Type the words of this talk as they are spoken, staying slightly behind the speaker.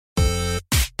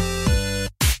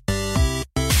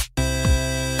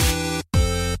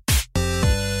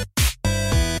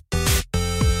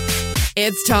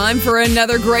It's time for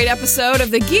another great episode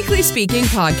of the Geekly Speaking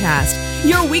Podcast,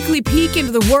 your weekly peek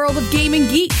into the world of gaming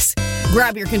geeks.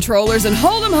 Grab your controllers and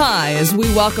hold them high as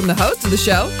we welcome the host of the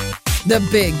show, the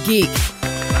Big Geek.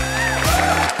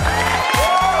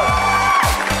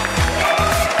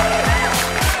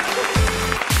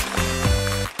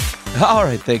 All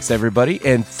right, thanks everybody,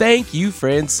 and thank you,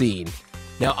 Francine.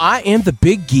 Now, I am the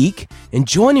Big Geek, and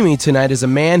joining me tonight is a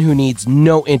man who needs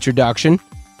no introduction,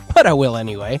 but I will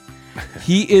anyway.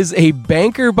 He is a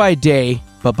banker by day,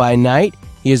 but by night,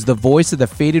 he is the voice of the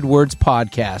Faded Words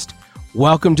podcast.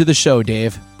 Welcome to the show,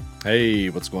 Dave. Hey,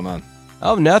 what's going on?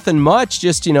 Oh, nothing much.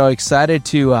 Just, excited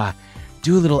to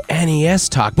do a little NES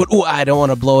talk, but I don't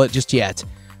want to blow it just yet.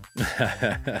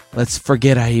 Let's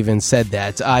forget I even said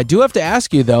that. I do have to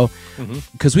ask you, though,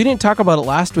 because we didn't talk about it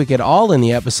last week at all in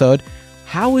the episode.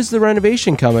 How is the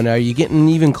renovation coming? Are you getting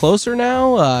even closer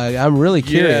now? I'm really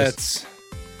curious.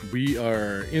 We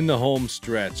are in the home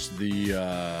stretch. We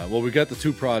got the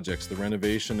two projects, the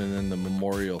renovation and then the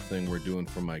memorial thing we're doing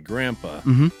for my grandpa,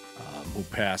 who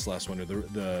passed last winter.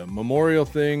 The memorial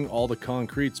thing, all the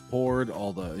concrete's poured,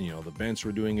 all the bench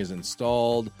we're doing is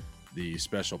installed. The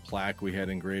special plaque we had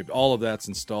engraved, all of that's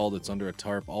installed. It's under a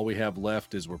tarp. All we have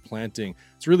left is we're planting.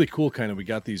 It's really cool, we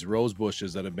got these rose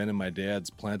bushes that have been in my dad's,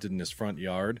 planted in his front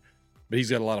yard. But he's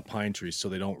got a lot of pine trees, so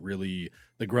they don't really,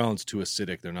 the ground's too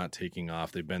acidic. They're not taking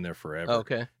off. They've been there forever.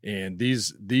 Okay. And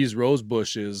these rose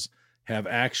bushes have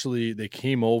actually, they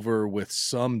came over with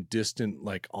some distant,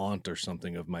 aunt or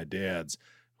something of my dad's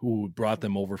who brought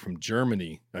them over from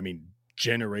Germany.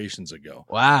 Generations ago.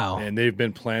 Wow. And they've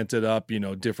been planted up,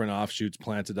 different offshoots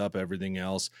planted up, everything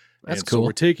else. That's cool. So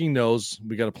we're taking those.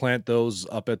 We got to plant those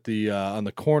up at the on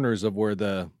the corners of where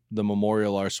the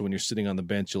memorial are. So when you're sitting on the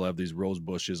bench, you'll have these rose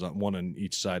bushes, one on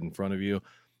each side in front of you.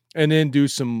 And then do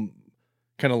some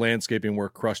kind of landscaping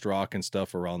work, crushed rock and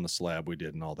stuff around the slab we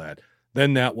did and all that.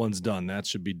 Then that one's done. That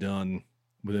should be done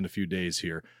within a few days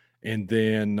here. And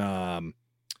then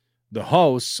the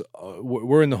house,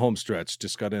 we're in the home stretch.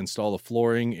 Just got to install the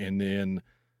flooring and then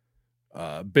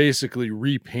basically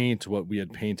repaint what we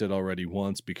had painted already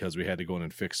once because we had to go in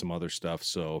and fix some other stuff.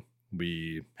 So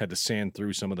we had to sand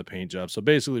through some of the paint jobs. So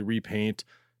basically repaint,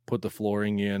 put the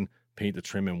flooring in, paint the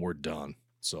trim, and we're done.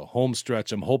 So home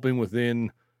stretch, I'm hoping by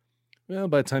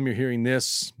the time you're hearing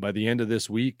this, by the end of this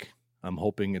week, I'm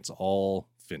hoping it's all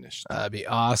finished. That'd be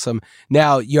awesome.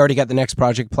 Now, you already got the next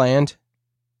project planned?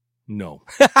 No.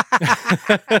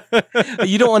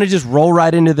 You don't want to just roll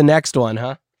right into the next one,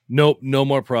 huh? Nope, no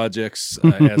more projects.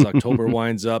 As October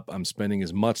winds up, I'm spending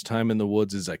as much time in the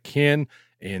woods as I can,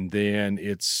 and then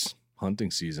it's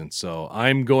hunting season. So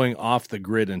I'm going off the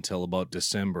grid until about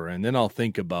December, and then I'll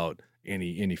think about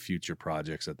any future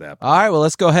projects at that point. All right, well,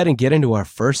 let's go ahead and get into our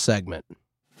first segment.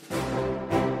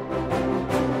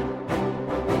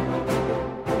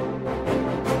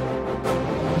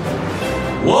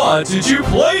 What did you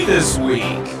play this week?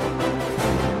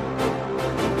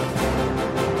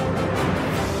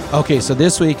 Okay, so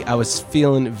this week I was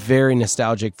feeling very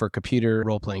nostalgic for computer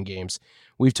role-playing games.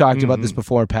 We've talked about this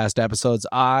before in past episodes.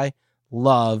 I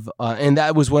love, and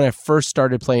that was when I first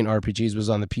started playing RPGs, was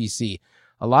on the PC.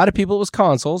 A lot of people, it was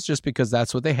consoles, just because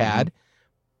that's what they had.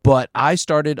 But I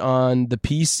started on the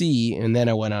PC, and then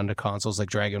I went on to consoles like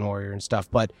Dragon Warrior and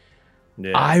stuff. But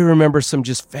yeah. I remember some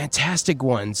just fantastic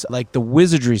ones, like the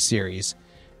Wizardry series.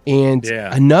 And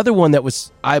another one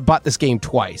I bought this game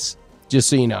twice, just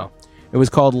so you know. It was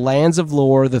called Lands of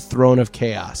Lore, The Throne of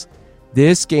Chaos.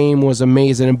 This game was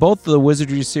amazing. And both the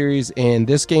Wizardry series and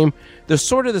this game, they're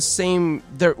sort of the same.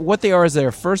 What they are is they're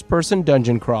a first-person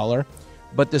dungeon crawler,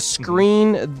 but the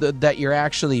screen that you're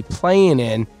actually playing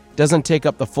in doesn't take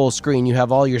up the full screen. You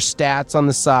have all your stats on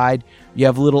the side. You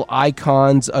have little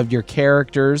icons of your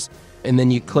characters, and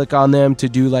then you click on them to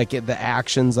do the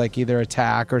actions, like either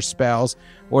attack or spells,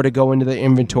 or to go into the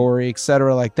inventory,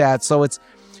 etc., like that. So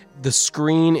the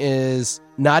screen is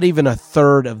not even a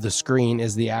third of the screen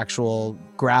is the actual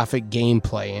graphic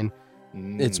gameplay,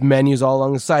 and it's menus all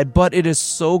along the side. But it is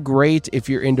so great if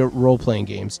you're into role-playing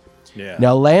games. Yeah.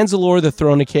 Now, Lands of Lore, The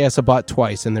Throne of Chaos, I bought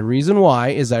twice, and the reason why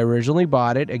is I originally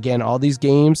bought it. Again, all these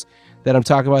games that I'm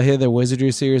talking about here, the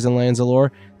Wizardry series and Lands of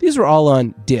Lore, these were all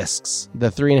on discs, the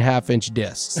 3.5-inch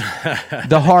discs,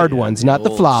 the hard ones, not the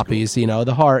floppies.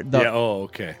 The hard.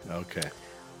 Okay.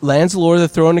 Lands of Lore, The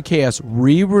Throne of Chaos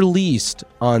re-released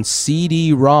on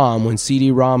CD-ROM when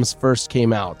CD-ROMs first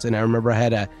came out, and I remember I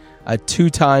had a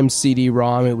 2x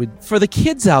CD-ROM. For the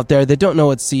kids out there that don't know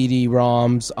what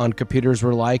CD-ROMs on computers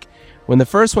were like, when the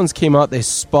first ones came out, they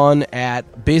spun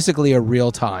at basically a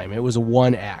real time. It was a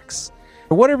 1x.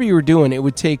 Or whatever you were doing, it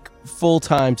would take full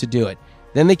time to do it.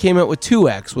 Then they came out with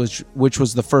 2X, which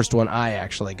was the first one I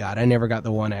actually got. I never got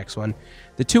the 1X one.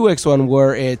 The 2X one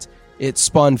where it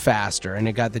spun faster and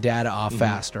it got the data off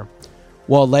faster.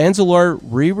 Well, Lancelot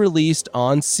re-released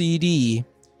on CD,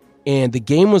 and the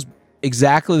game was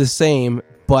exactly the same,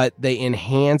 but they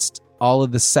enhanced all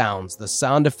of the sounds, the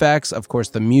sound effects. Of course,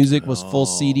 the music was full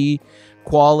CD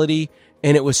quality,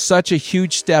 and it was such a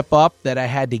huge step up that I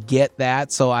had to get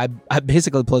that. So I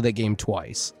basically played that game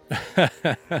twice.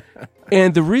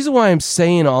 And the reason why I'm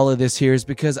saying all of this here is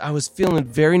because I was feeling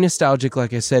very nostalgic,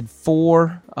 like I said,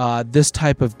 for this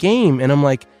type of game. And I'm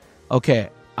like, okay,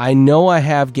 I know I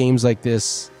have games like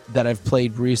this that I've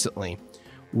played recently.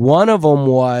 One of them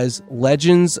was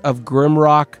Legends of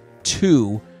Grimrock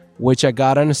 2, which I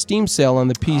got on a Steam sale on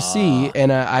the PC.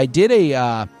 And I did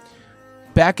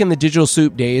back in the Digital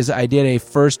Soup days, I did a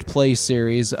first play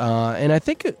series. And I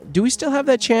think, do we still have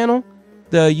that channel?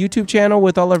 The YouTube channel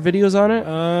with all our videos on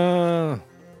it?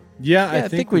 Yeah, I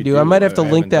think we do. I might have to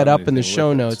link that up in the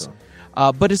show notes.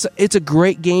 But it's a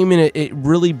great game, and it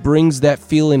really brings that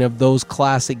feeling of those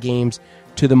classic games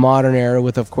to the modern era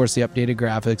with, of course, the updated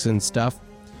graphics and stuff.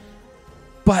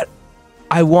 But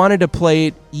I wanted to play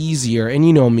it easier, and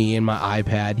you know me and my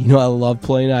iPad. You know I love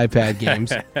playing iPad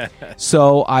games.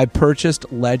 So I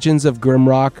purchased Legends of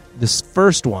Grimrock, this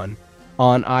first one,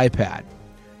 on iPad.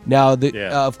 Now,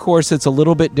 of course, it's a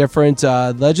little bit different.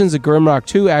 Legends of Grimrock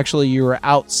 2, actually, you were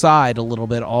outside a little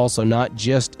bit also, not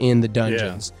just in the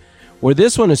dungeons. Where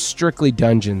this one is strictly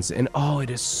dungeons. And, it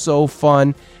is so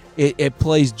fun. It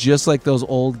plays just like those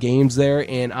old games there,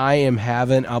 and I am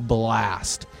having a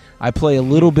blast. I play a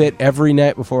little bit every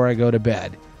night before I go to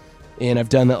bed. And I've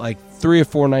done that like 3 or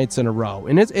 4 nights in a row.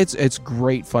 And it's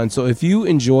great fun. So if you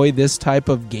enjoy this type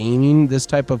of gaming, this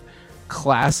type of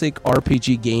classic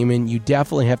RPG gaming, you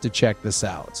definitely have to check this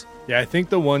out. Yeah, I think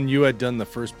the one you had done the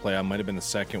first play on might have been the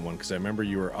second one, because I remember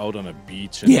you were out on a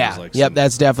beach and there was like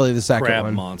that's definitely the second crab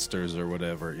one. Monsters or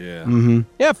whatever.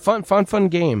 Yeah, fun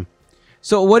game.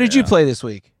 So what did you play this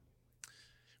week?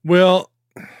 Well,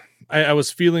 I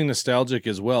was feeling nostalgic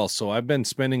as well, so I've been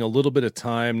spending a little bit of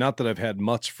time, not that I've had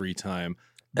much free time,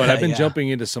 but I've been jumping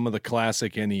into some of the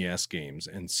classic NES games.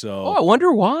 And so I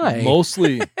wonder why.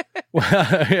 Mostly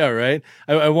yeah, right.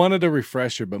 I wanted a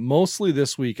refresher, but mostly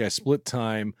this week I split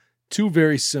time, 2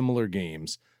 very similar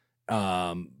games,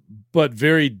 but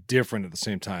very different at the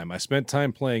same time. I spent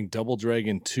time playing Double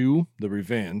Dragon 2, The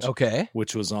Revenge,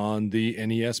 which was on the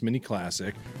NES Mini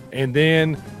Classic. And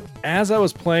then as I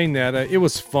was playing that, it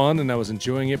was fun and I was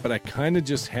enjoying it, but I kind of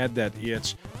just had that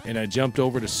itch, and I jumped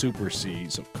over to Super C,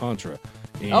 so Contra.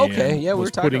 And we were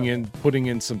putting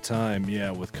in some time,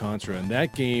 with Contra, and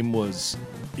that game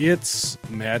it's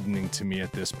maddening to me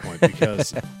at this point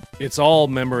because it's all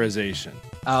memorization.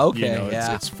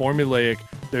 It's formulaic.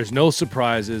 There's no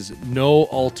surprises, no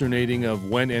alternating of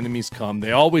when enemies come.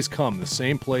 They always come the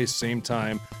same place, same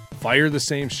time, fire the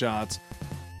same shots.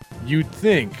 You'd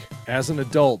think, as an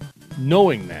adult,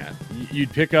 knowing that,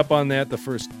 you'd pick up on that the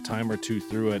first time or two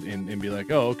through it and be like,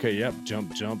 oh, okay, yep,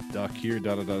 jump, duck here,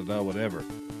 da-da-da-da, whatever.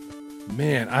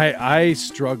 Man, I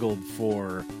struggled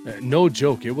for, no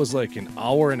joke, it was like an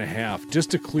hour and a half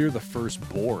just to clear the first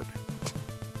board.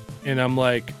 And I'm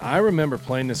like, I remember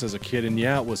playing this as a kid, and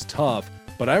it was tough,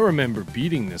 but I remember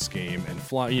beating this game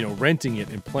and renting it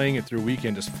and playing it through a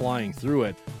weekend, just flying through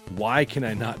it. Why can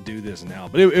I not do this now?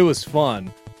 But it was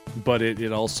fun. But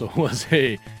it also was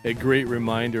a great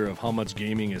reminder of how much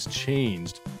gaming has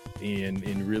changed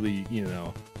and really,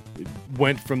 it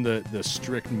went from the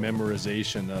strict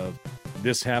memorization of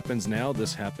this happens now,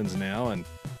 and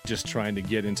just trying to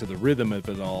get into the rhythm of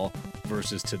it all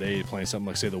versus today playing something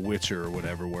like, say, The Witcher or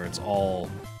whatever, where it's all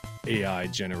AI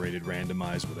generated,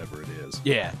 randomized, whatever it is.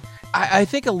 Yeah. I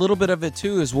think a little bit of it,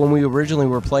 too, is when we originally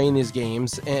were playing these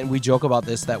games, and we joke about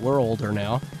this, that we're older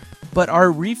now, but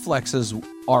our reflexes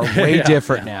are way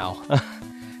different now.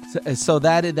 So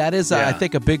that is, I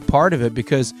think, a big part of it,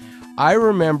 because I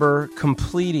remember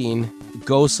completing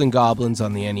Ghosts and Goblins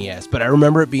on the NES, but I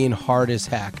remember it being hard as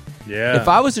heck. Yeah. If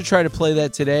I was to try to play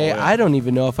that today, I don't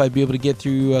even know if I'd be able to get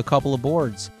through a couple of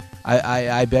boards.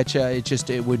 I bet you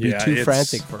it would be too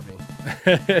frantic for me.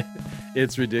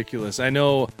 It's ridiculous. I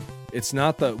know. It's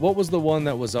not what was the one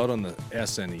that was out on the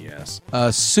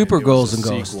SNES? Super Ghouls and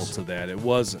Ghosts. Sequel to that. It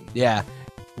wasn't. Yeah.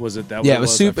 Was it that? Yeah, it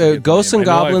was Ghosts and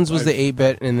Goblins was the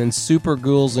 8-bit, and then Super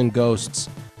Ghouls and Ghosts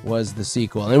was the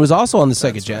sequel. And it was also on the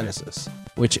Sega Genesis,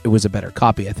 which it was a better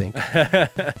copy, I think.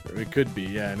 It could be,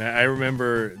 yeah. And I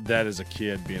remember that as a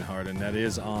kid being hard, and that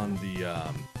is on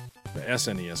the the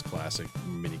SNES Classic,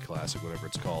 Mini Classic, whatever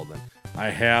it's called. And I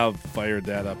have fired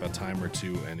that up a time or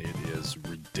two, and it is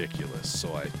ridiculous.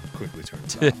 So I quickly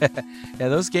turned it off. Yeah,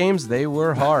 those games, they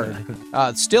were hard.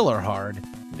 Still are hard.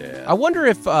 Yeah. I wonder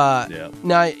if,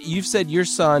 now you've said your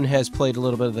son has played a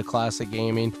little bit of the classic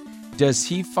gaming. Does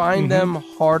he find them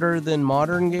harder than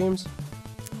modern games?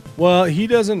 Well, he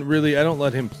doesn't really, I don't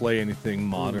let him play anything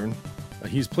modern.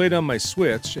 He's played on my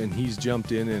Switch, and he's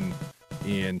jumped in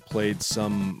and played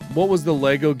some, what was the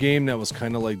Lego game that was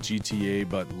kind of like GTA,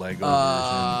 but Lego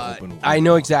version, open world? I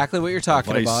know exactly what you're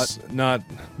talking Vice, about.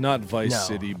 Not Vice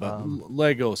City, but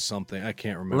Lego something. I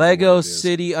can't remember. Lego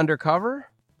City Undercover?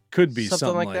 Could be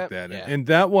something like that. Yeah. And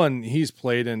that one, he's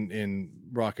played and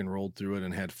rock and rolled through it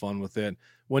and had fun with it.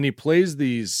 When he plays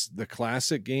the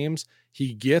classic games,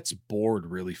 he gets bored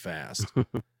really fast.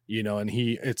 And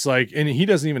he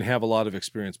doesn't even have a lot of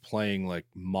experience playing like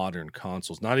modern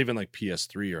consoles, not even like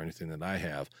PS3 or anything that I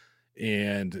have.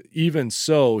 And even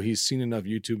so, he's seen enough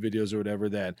YouTube videos or whatever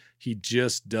that he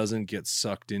just doesn't get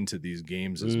sucked into these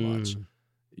games as much.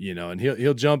 And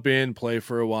he'll jump in, play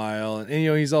for a while, and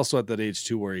he's also at that age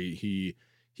too where he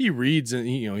reads and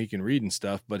he can read and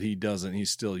stuff, but he doesn't.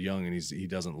 He's still young and he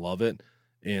doesn't love it.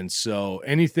 And so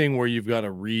anything where you've got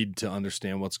to read to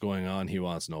understand what's going on, he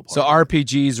wants no part. So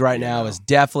RPGs right now is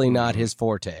definitely not his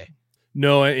forte.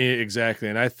 No, exactly.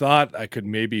 And I thought I could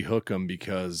maybe hook him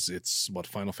because it's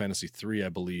Final Fantasy 3, I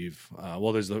believe.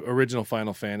 There's the original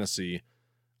Final Fantasy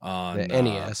on the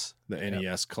NES, the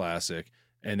NES Classic.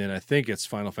 And then I think it's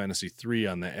Final Fantasy 3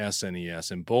 on the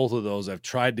SNES. And both of those I've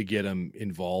tried to get him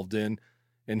involved in.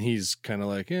 And he's kind of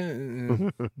like,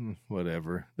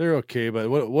 whatever. They're okay, but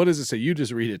what does it say? You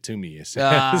just read it to me, it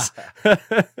says.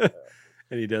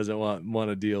 And he doesn't want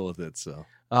to deal with it. So,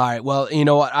 all right. Well, you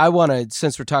know what? I want to,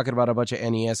 since we're talking about a bunch of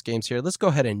NES games here, let's go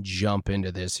ahead and jump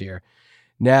into this here.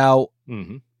 Now,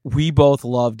 we both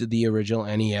loved the original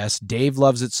NES. Dave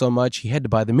loves it so much he had to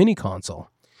buy the mini console.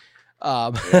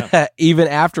 Even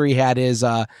after he had his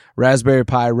Raspberry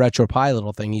Pi Retro Pi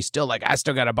little thing, he's still like, I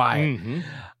still got to buy it.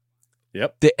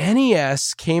 Yep. The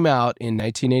NES came out in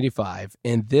 1985,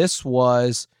 and this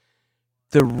was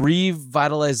the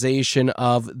revitalization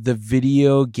of the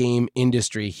video game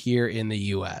industry here in the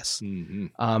U.S.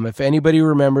 If anybody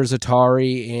remembers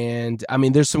Atari, and I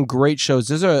mean, there's some great shows.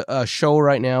 There's a show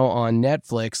right now on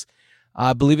Netflix.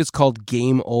 I believe it's called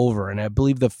Game Over, and I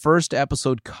believe the first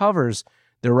episode covers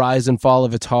the rise and fall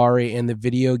of Atari and the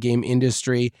video game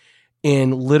industry,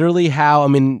 and literally how, I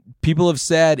mean, people have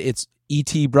said it's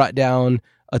E.T. brought down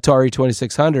Atari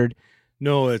 2600.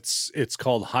 No, it's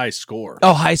called High Score.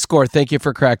 Oh, High Score. Thank you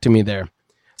for correcting me there.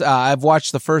 I've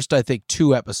watched the first, I think,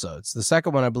 2 episodes. The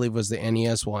second one, I believe, was the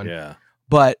NES one. Yeah.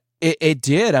 But it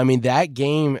did. I mean, that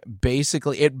game,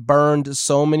 basically, it burned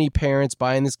so many parents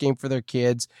buying this game for their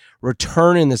kids,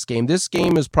 returning this game. This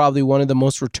game is probably one of the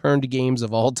most returned games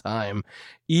of all time,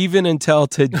 even until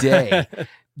today.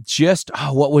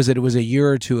 What was it? It was a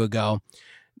year or two ago.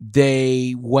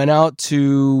 They went out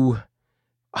to,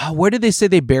 where did they say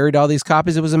they buried all these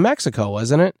copies? It was in Mexico,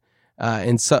 wasn't it?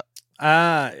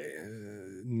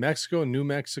 Mexico, New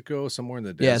Mexico, somewhere in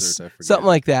the desert. Yes, I forget. something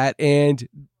like that. And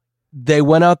they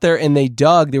went out there and they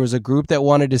dug. There was a group that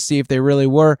wanted to see if they really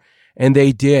were, and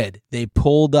they did. They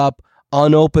pulled up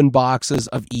unopened boxes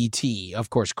of E.T., of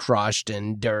course, crushed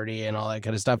and dirty and all that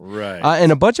kind of stuff. Right.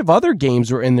 And a bunch of other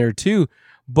games were in there too.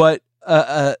 But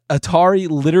Atari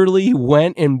literally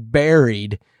went and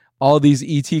buried all these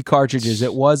ET cartridges.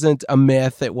 It wasn't a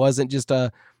myth. It wasn't just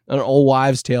an old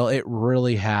wives' tale. It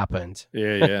really happened.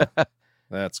 Yeah.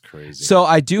 That's crazy. So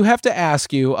I do have to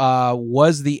ask you,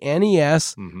 was the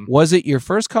NES, was it your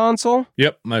first console?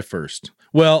 Yep, my first.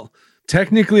 Well,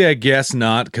 technically, I guess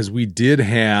not, because we did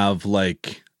have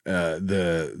like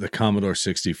the Commodore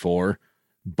 64.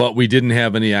 But we didn't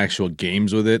have any actual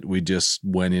games with it. We just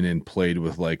went in and played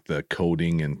with like the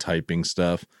coding and typing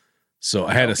stuff. So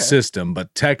I had a system,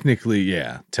 but technically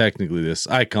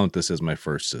I count this as my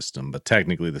first system, but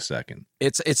technically the second.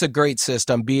 It's a great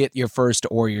system, be it your first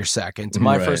or your second.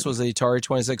 My first was the Atari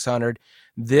 2600.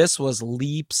 This was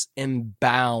leaps and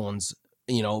bounds,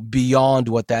 beyond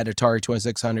what that Atari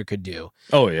 2600 could do.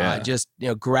 Oh yeah. Just,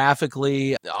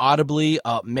 graphically, audibly,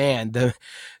 man,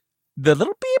 the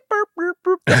little beep, burp, burp,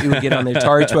 burp that you would get on the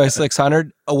Atari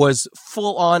 2600 was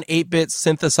full-on 8-bit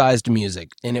synthesized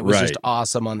music, and it was just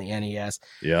awesome on the NES.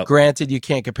 Yep. Granted, you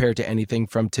can't compare it to anything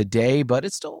from today, but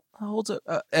it still holds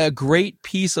a great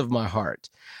piece of my heart.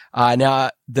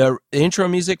 Now, the intro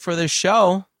music for this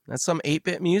show, that's some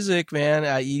 8-bit music,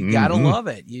 man. You gotta love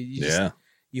it.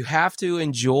 You have to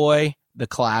enjoy the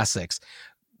classics.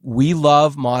 We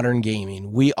love modern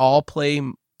gaming. We all play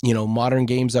modern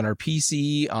games on our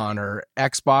PC, on our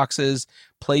Xboxes,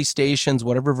 PlayStations,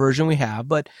 whatever version we have.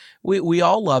 But we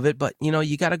all love it. But,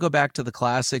 you got to go back to the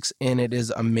classics, and it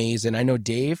is amazing. I know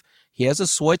Dave, he has a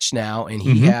Switch now, and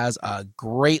he has a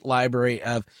great library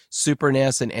of Super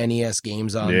NES and NES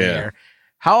games on there.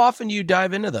 How often do you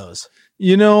dive into those?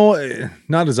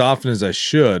 Not as often as I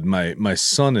should. My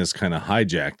son has kind of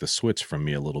hijacked the Switch from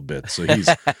me a little bit, so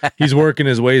he's working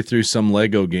his way through some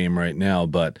Lego game right now.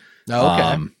 But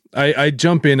I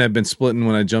jump in. I've been splitting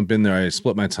when I jump in there. I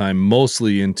split my time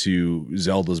mostly into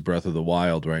Zelda's Breath of the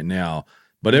Wild right now.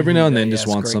 But every now and then, just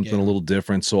want something a little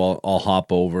different, so I'll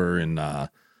hop over and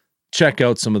check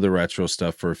out some of the retro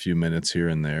stuff for a few minutes here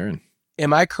and there.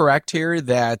 Am I correct here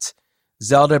that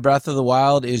Zelda Breath of the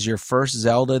Wild is your first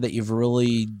Zelda that you've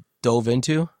really dove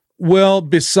into? Well,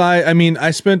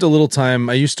 I spent a little time.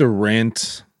 I used to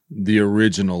rent the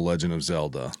original Legend of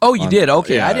Zelda. Oh, you did?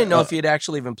 Okay. Yeah, I didn't know if you had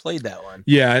actually even played that one.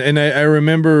 Yeah, and I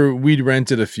remember we'd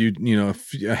rented a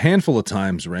handful of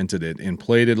times, rented it and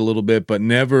played it a little bit, but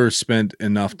never spent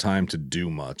enough time to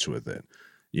do much with it.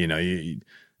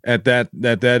 At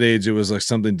that age, it was like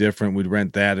something different. We'd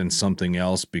rent that and something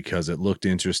else because it looked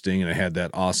interesting and it had that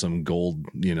awesome gold,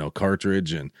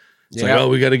 cartridge. And it's like,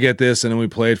 we got to get this. And then we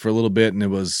played for a little bit, and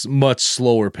it was much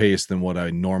slower paced than what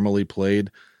I normally played.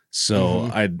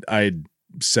 So I'd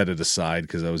set it aside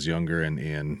because I was younger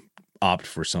and opt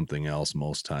for something else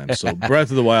most times. So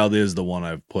Breath of the Wild is the one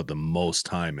I've put the most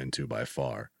time into by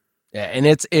far. Yeah, and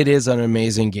it is an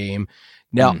amazing game.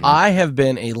 Now, I have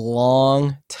been a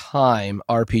long time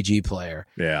RPG player.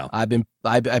 Yeah.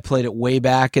 I played it way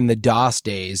back in the DOS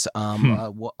days.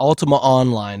 Ultima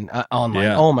Online.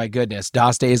 Yeah. Oh my goodness.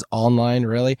 DOS days online,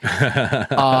 really?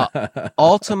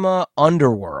 Ultima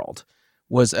Underworld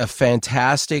was a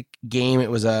fantastic game.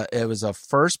 It was a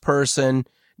first person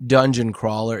dungeon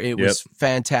crawler. It was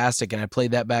fantastic. And I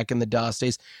played that back in the DOS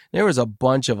days. There was a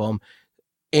bunch of them.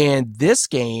 And this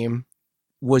game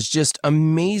was just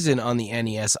amazing on the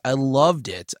NES. I loved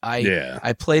it.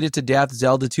 I played it to death.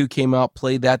 Zelda 2 came out,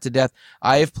 played that to death.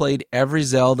 I have played every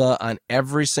Zelda on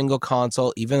every single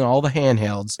console, even all the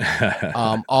handhelds,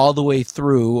 all the way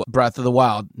through Breath of the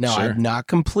Wild. Now, I've not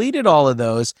completed all of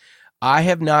those. I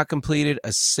have not completed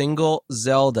a single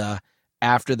Zelda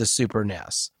after the Super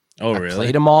NES. Oh, really? I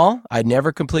played them all. I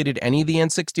never completed any of the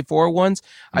N64 ones.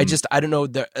 I don't know,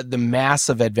 the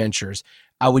massive adventures.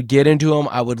 I would get into them.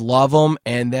 I would love them.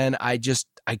 And then I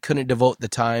couldn't devote the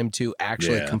time to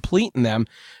actually completing them,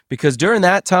 because during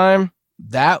that time,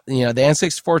 the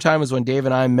N64 time was when Dave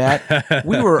and I met.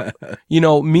 We were,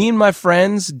 me and my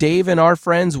friends, Dave and our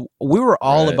friends, we were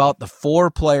all about the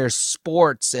 4-player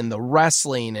sports and the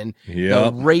wrestling and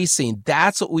the racing.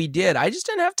 That's what we did. I just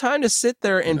didn't have time to sit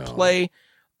there and play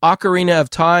Ocarina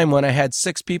of Time when I had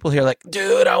 6 people here like,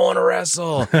 dude, I want to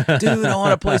wrestle. Dude, I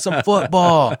want to play some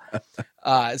football.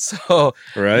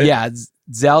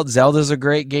 Zelda's a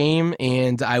great game,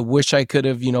 and I wish I could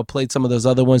have, played some of those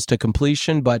other ones to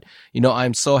completion, but,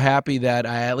 I'm so happy that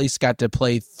I at least got to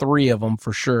play 3 of them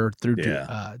for sure through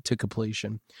to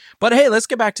completion. But hey, let's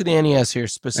get back to the NES here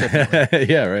specifically.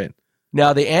 Yeah, right.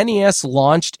 Now, the NES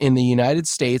launched in the United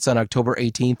States on October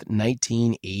 18th,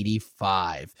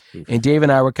 1985. Oof. And Dave and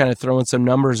I were kind of throwing some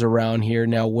numbers around here.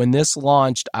 Now, when this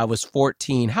launched, I was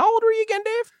 14. How old were you again,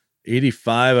 Dave?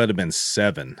 85, I'd have been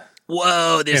 7.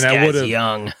 Whoa, this guy's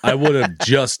young. I would have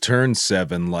just turned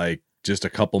 7, like just a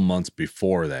couple months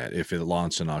before that, if it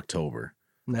launched in October.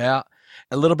 Yeah.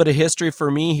 A little bit of history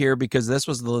for me here, because this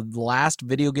was the last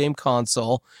video game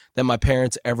console that my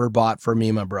parents ever bought for me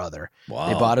and my brother. Wow.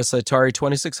 They bought us Atari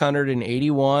 2600 in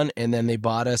 81, and then they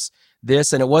bought us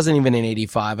this, and it wasn't even in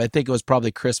 85. I think it was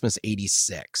probably Christmas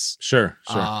 86. Sure.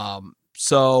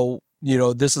 So,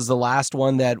 this is the last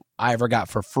one that I ever got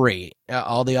for free.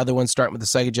 All the other ones starting with the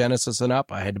Sega Genesis and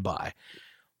up, I had to buy.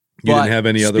 You didn't have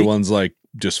any other ones like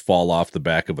just fall off the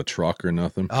back of a truck or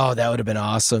nothing? Oh, that would have been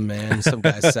awesome, man. Some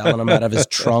guy selling them out of his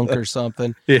trunk or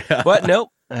something. Yeah. But nope,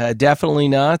 definitely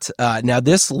not. Now,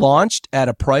 this launched at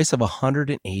a price of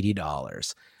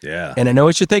 $180. Yeah. And I know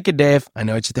what you're thinking, Dave. I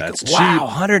know what you're thinking. That's wow, cheap.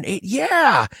 180.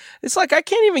 Yeah. It's like I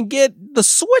can't even get the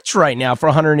Switch right now for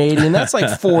 180, and that's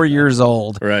like 4 years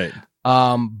old. Right.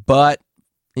 But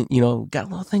got a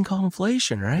little thing called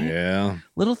inflation, right? Yeah.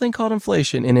 Little thing called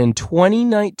inflation. And in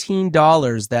 2019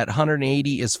 dollars, that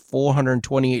 180 is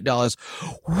 $428.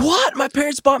 What? My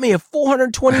parents bought me a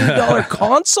 $428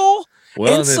 console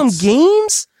and some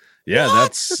games? Yeah,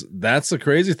 what? that's the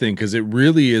crazy thing, because it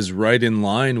really is right in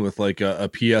line with like a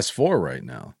PS4 right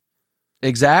now.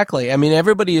 Exactly. I mean,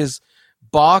 everybody is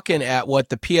balking at what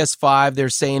the PS5, they're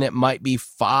saying it might be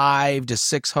 $500 to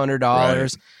 $600.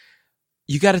 Right.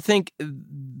 you got to think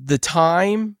the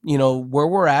time, where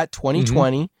we're at,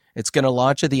 2020, it's going to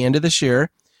launch at the end of this year.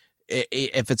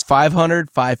 If it's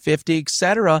 500, 550,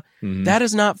 etc., that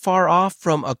is not far off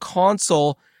from a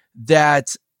console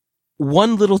that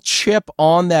one little chip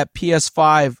on that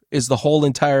PS5 is the whole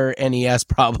entire NES,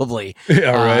 probably. Yeah,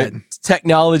 right.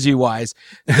 Technology-wise,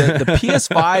 the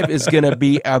PS5 is going to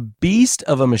be a beast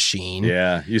of a machine.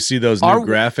 Yeah, you see those new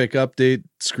graphic update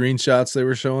screenshots they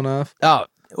were showing off? Oh,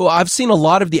 well, I've seen a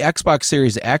lot of the Xbox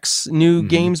Series X new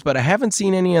games, but I haven't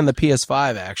seen any on the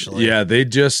PS5, actually. Yeah, they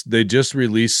just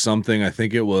released something. I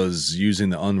think it was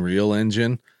using the Unreal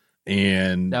Engine.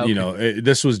 And,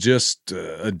 this was just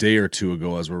a day or two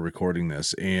ago as we're recording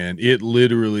this. And it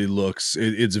literally looks,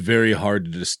 it's very hard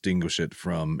to distinguish it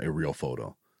from a real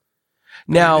photo.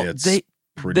 Now,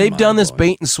 they've done this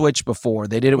bait and switch before.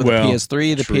 They did it with the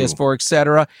PS3, the PS4,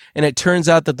 etc. And it turns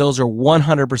out that those are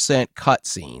 100%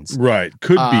 cutscenes. Right.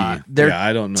 Could be. They're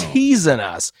I don't know. Teasing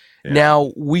us. Yeah.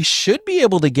 Now, we should be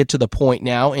able to get to the point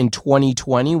now in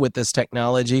 2020 with this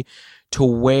technology to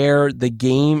where the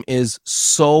game is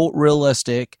so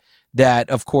realistic that,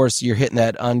 of course, you're hitting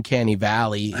that uncanny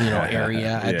valley,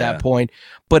 area at that point.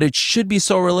 But it should be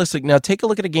so realistic. Now, take a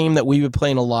look at a game that we've been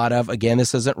playing a lot of. Again,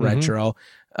 this isn't retro.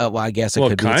 Well, I guess it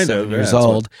could be 7 years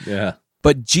old.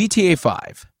 But GTA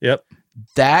 5. Yep.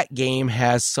 That game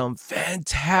has some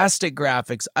fantastic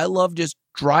graphics. I love just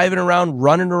driving around,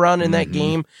 running around in that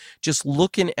game, just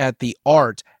looking at the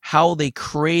art, how they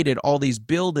created all these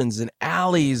buildings and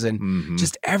alleys, and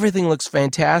just everything looks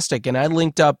fantastic. And I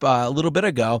linked up a little bit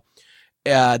ago.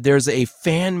 There's a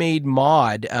fan-made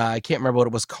mod. I can't remember what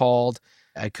it was called.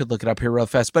 I could look it up here real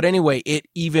fast. But anyway, it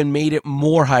even made it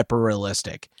more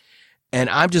hyper-realistic. And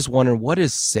I'm just wondering, what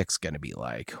is 6 going to be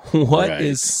like? What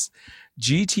is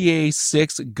GTA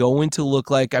 6 going to look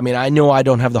like? I mean, I know I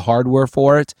don't have the hardware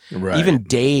for it. Right. Even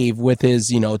Dave with his,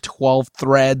 12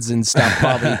 threads and stuff,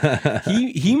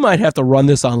 probably he might have to run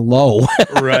this on low.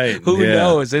 Right. Who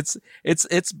knows? It's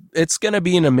going to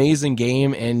be an amazing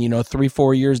game. And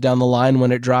 3-4 years down the line,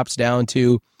 when it drops down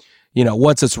to,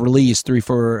 once it's released,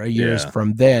 3-4 years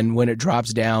from then, when it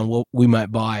drops down, we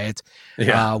might buy it.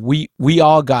 Yeah. We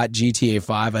all got GTA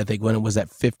 5, I think, when it was at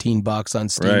 $15 on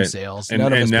Steam sales.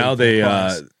 And now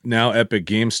now Epic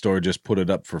Game Store just put it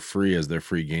up for free as their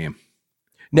free game.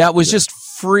 Now it was just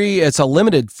free. It's a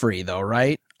limited free though,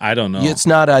 right? I don't know. It's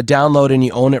not a download and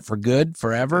you own it for good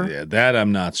forever. Yeah, that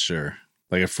I'm not sure.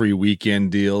 Like a free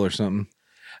weekend deal or something.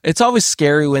 It's always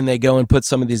scary when they go and put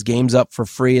some of these games up for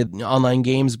free, online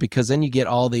games, because then you get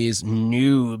all these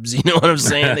noobs. You know what I'm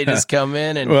saying? They just come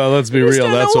in and well, let's be real.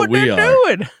 That's what we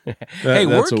are. Hey,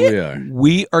 that's what we are.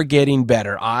 We are getting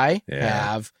better. I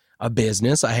have a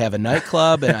business. I have a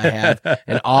nightclub, and I have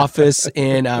an office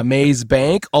in Maze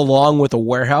Bank, along with a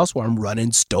warehouse where I'm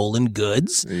running stolen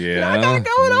goods. Yeah, I got it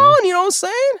going on. You know what I'm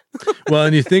saying? Well,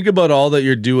 and you think about all that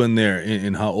you're doing there,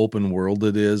 and how open world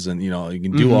it is, and you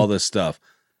can do all this stuff.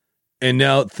 And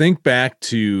now think back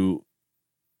to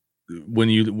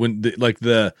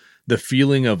the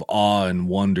feeling of awe and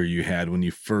wonder you had when you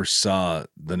first saw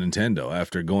the Nintendo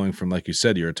after going from, like you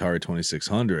said, your Atari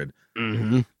 2600.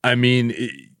 I mean,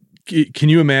 can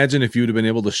you imagine if you would have been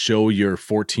able to show your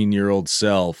 14-year-old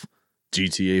self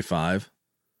GTA 5?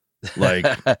 Like,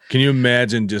 can you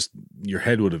imagine? Just your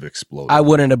head would have exploded. I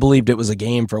wouldn't have believed it was a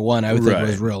game, for one. I would think it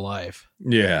was real life.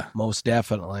 Yeah, most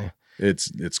definitely.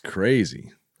 It's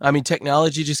crazy. I mean,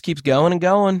 technology just keeps going and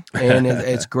going, and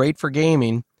it's great for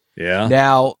gaming. Yeah.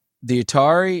 Now, the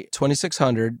Atari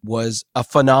 2600 was a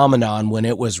phenomenon when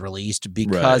it was released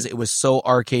because it was so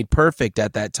arcade perfect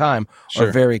at that time,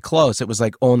 or very close. It was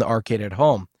like own the arcade at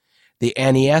home. The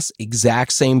NES,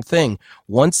 exact same thing.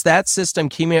 Once that system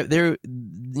came out there,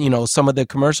 some of the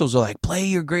commercials were like, play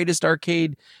your greatest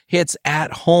arcade hits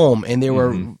at home. And they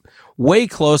were way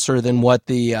closer than what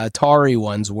the Atari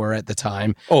ones were at the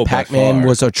time. Oh, Pac-Man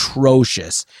was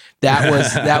atrocious.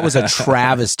 That was a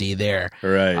travesty there.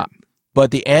 Right. But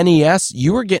the NES,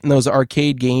 you were getting those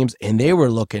arcade games, and they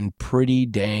were looking pretty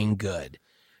dang good.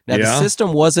 Now, the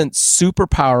system wasn't super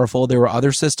powerful. There were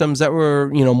other systems that were,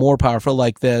 more powerful,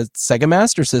 like the Sega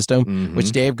Master System,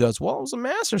 which Dave goes, well, it was a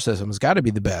Master System. It's got to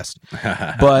be the best.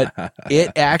 But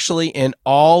it actually, in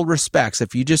all respects,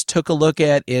 if you just took a look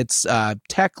at its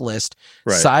tech list,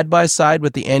 side by side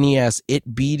with the NES,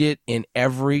 it beat it in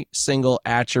every single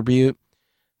attribute.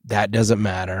 That doesn't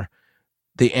matter.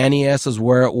 The NES is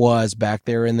where it was back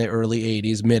there in the early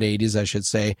 80s, mid 80s, I should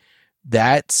say.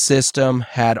 That system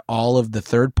had all of the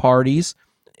third parties.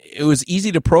 It was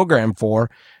easy to program for.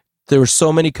 There were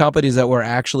so many companies that were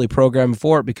actually programming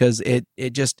for it because it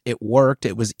worked.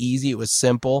 It was easy. It was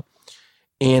simple.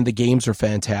 and the games are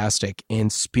fantastic.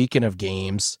 And speaking of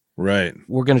games, right,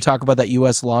 we're going to talk about that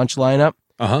U.S. launch lineup,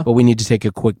 but we need to take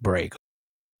a quick break.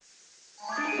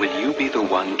 Will you be the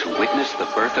one to witness the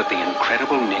birth of the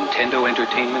incredible Nintendo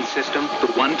Entertainment System?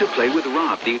 The one to play with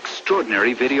Rob, the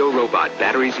extraordinary video robot,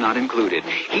 batteries not included.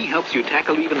 He helps you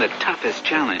tackle even the toughest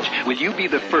challenge. Will you be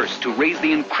the first to raise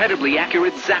the incredibly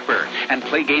accurate Zapper and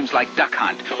play games like Duck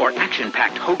Hunt or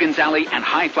action-packed Hogan's Alley and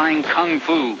high-flying Kung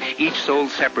Fu, each sold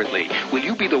separately? Will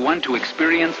you be the one to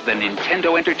experience the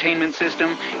Nintendo Entertainment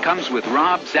System? Comes with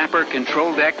Rob, Zapper,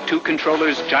 Control Deck, 2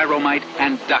 controllers, Gyromite,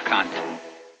 and Duck Hunt.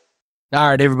 All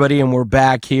right, everybody, and we're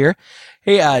back here.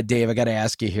 Hey, Dave, I got to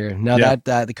ask you here. Now that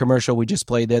the commercial we just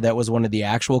played there, that was one of the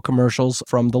actual commercials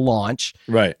from the launch,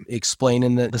 right?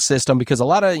 Explaining the system, because a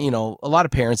lot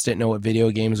of parents didn't know what video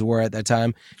games were at that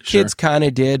time. Sure. Kids kind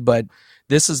of did, but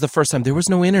this is the first time. There was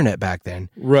no internet back then,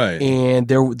 right? And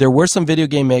there were some video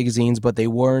game magazines, but they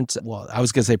weren't. Well, I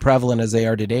was going to say prevalent as they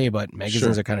are today, but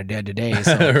magazines are kind of dead today.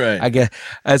 So right. I guess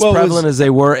as prevalent as they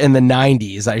were in the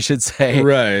 90s, I should say.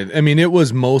 Right. I mean, it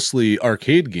was mostly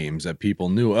arcade games that people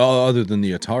knew, other than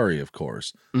the Atari, of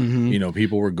course. Mm-hmm.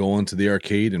 People were going to the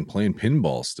arcade and playing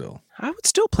pinball still. I would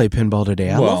still play pinball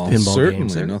today. I love pinball games.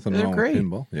 Certainly, nothing wrong with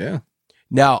pinball. Yeah.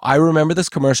 Now, I remember this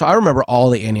commercial. I remember all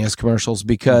the NES commercials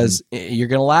because you're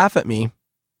going to laugh at me.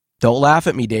 Don't laugh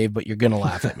at me, Dave, but you're going to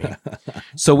laugh at me.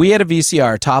 So we had a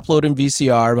VCR, top-loading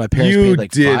VCR. My parents paid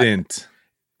like didn't.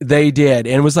 They did.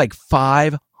 And it was like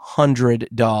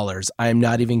 $500. I am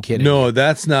not even kidding. No,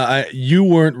 that's not. You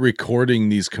weren't recording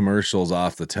these commercials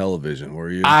off the television, were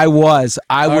you? I was.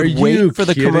 I would wait for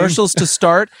the commercials to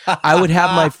start. I would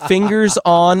have my fingers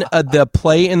on the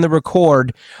play and the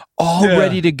record all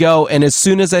ready to go. And as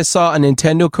soon as I saw a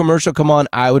Nintendo commercial come on,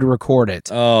 I would record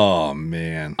it. Oh,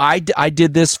 man. I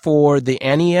did this for the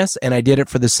NES and I did it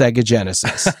for the Sega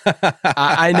Genesis.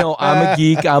 I know I'm a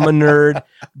geek. I'm a nerd.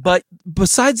 But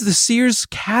besides the Sears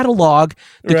catalog,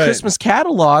 the Christmas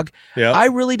catalog, I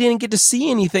really didn't get to see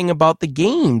anything about the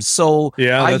games. So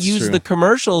I used the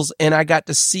commercials and I got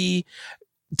to see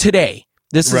today.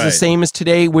 This is the same as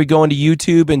today. We go into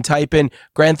YouTube and type in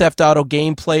Grand Theft Auto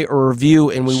gameplay or review,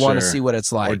 and we want to see what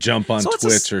it's like. Or jump on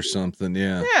Twitch or something.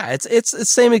 Yeah. Yeah, it's the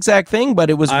same exact thing, but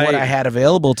it was what I had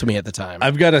available to me at the time.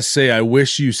 I've got to say, I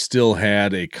wish you still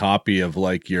had a copy of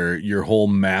like your whole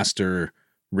master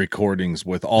recordings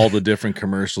with all the different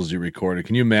commercials you recorded.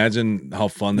 Can you imagine how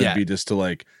fun that'd be just to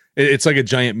like? It's like a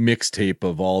giant mixtape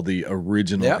of all the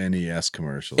original NES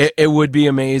commercials. It would be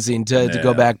amazing to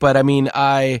go back, but I mean,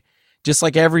 just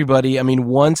like everybody, I mean,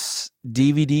 once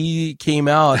DVD came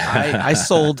out,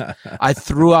 I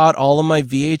threw out all of my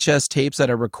VHS tapes that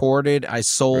I recorded. I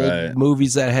sold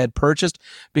movies that I had purchased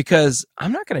because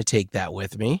I'm not going to take that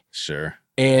with me. Sure.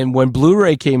 And when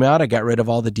Blu-ray came out, I got rid of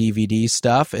all the DVD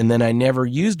stuff, and then I never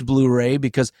used Blu-ray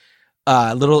because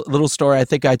little story. I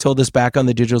think I told this back on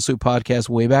the Digital Suit podcast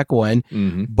way back when,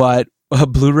 but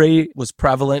Blu-ray was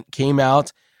prevalent, came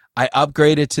out. I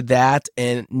upgraded to that,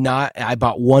 and I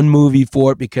bought one movie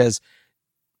for it because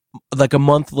like a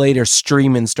month later,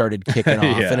 streaming started kicking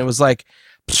off, and it was like,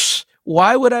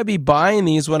 why would I be buying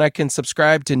these when I can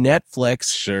subscribe to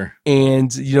Netflix? Sure,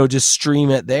 and just stream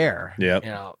it there.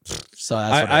 Yeah, so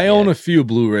that's what I own a few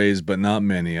Blu-rays, but not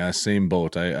many. Same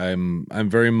boat. I'm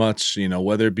very much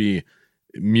whether it be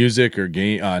music or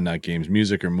not games,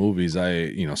 music or movies.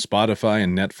 Spotify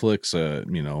and Netflix,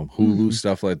 Hulu,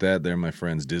 stuff like that. They're my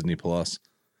friends. Disney Plus,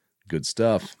 good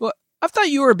stuff. Well, I thought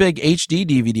you were a big HD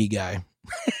DVD guy.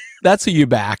 That's who you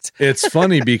backed. It's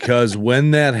funny because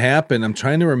when that happened, I'm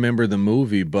trying to remember the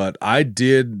movie, but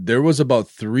there was about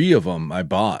 3 of them I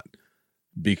bought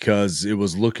because it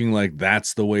was looking like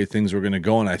that's the way things were going to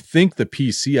go. And I think the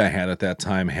PC I had at that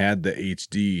time had the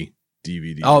HD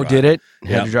DVD. Oh, did it?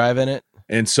 Had a drive in it?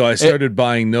 And so I started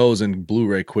buying those, and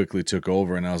Blu-ray quickly took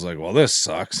over, and I was like, well, this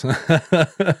sucks.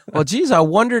 Well, geez, I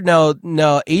wondered now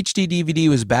HD DVD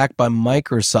was backed by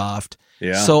Microsoft.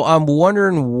 Yeah. So I'm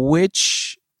wondering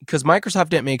because Microsoft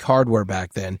didn't make hardware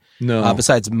back then,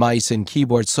 besides mice and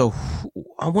keyboards. So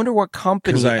I wonder what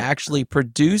company actually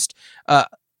produced a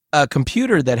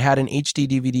computer that had an HD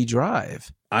DVD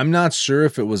drive. I'm not sure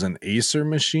if it was an Acer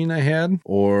machine I had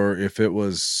or if it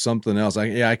was something else.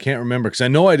 I can't remember because I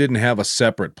know I didn't have a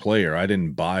separate player. I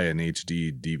didn't buy an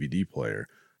HD DVD player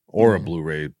or a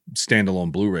Blu-ray,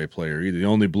 standalone Blu-ray player either. The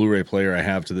only Blu-ray player I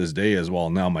have to this day is,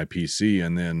 now my PC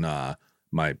and then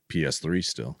my PS3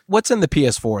 still. What's in the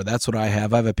PS4? That's what I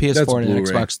have. I have a PS4 and an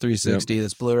Xbox 360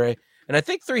 that's Blu-ray. And I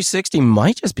think 360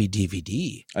 might just be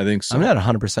DVD. I think so. I'm not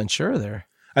 100% sure there.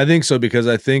 I think so because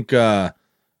I think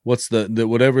what's the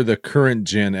whatever the current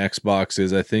gen Xbox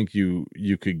is. I think you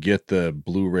could get the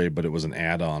Blu-ray, but it was an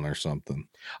add-on or something.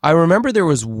 I remember there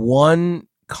was one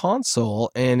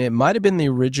console, and it might have been the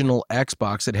original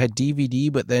Xbox. It had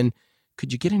DVD, but then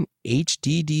could you get an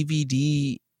HD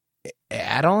DVD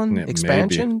add-on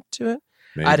expansion to it?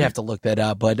 Maybe. I'd have to look that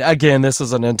up. But again, this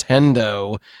is a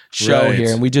Nintendo show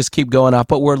here, and we just keep going off.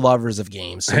 But we're lovers of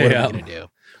games, so what are we going to do?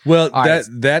 Well,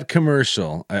 that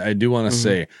commercial, I do want to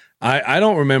say, I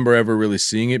don't remember ever really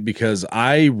seeing it because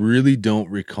I really don't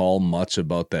recall much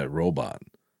about that robot.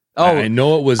 Oh, I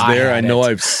know it was there. I know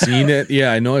I've seen it.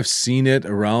 Yeah, I know I've seen it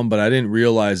around, but I didn't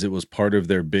realize it was part of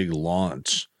their big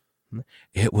launch.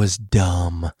 It was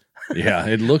dumb. Yeah,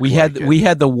 it looked. We had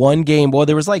the one game. Well,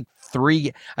 there was like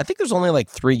 3. I think there's only like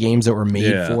 3 games that were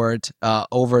made for it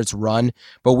over its run.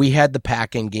 But we had the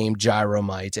pack-in game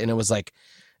Gyromite, and it was like.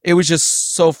 It was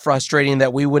just so frustrating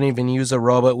that we wouldn't even use a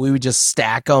robot. We would just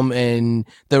stack them, and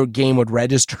the game would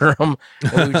register them,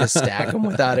 and we would just stack them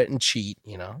without it and cheat.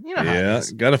 You know how it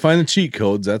is. Got to find the cheat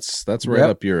codes. That's right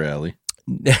up your alley.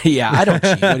 Yeah, I don't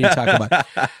cheat. What are you talking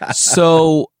about?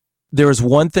 So there was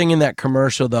one thing in that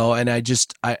commercial though, and I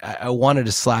wanted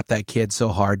to slap that kid so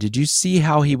hard. Did you see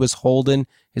how he was holding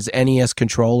his NES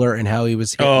controller and how he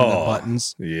was hitting the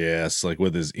buttons? Yes, like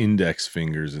with his index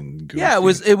fingers and goofy. Yeah, it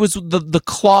was the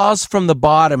claws from the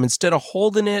bottom. Instead of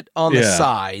holding it on the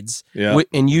sides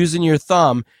and using your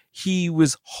thumb, he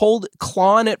was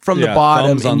clawing it from the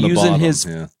bottom and using his.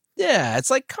 Yeah, it's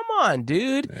like, come on,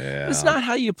 dude. Yeah. It's not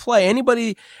how you play.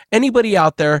 Anybody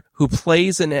out there who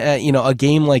plays a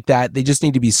game like that, they just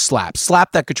need to be slapped.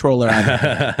 Slap that controller out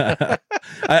of it.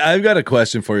 I've got a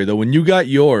question for you though. When you got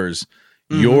yours,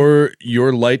 your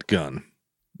light gun,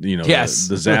 yes.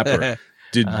 the zapper,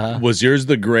 was yours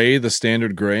the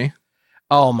standard gray?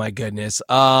 Oh my goodness.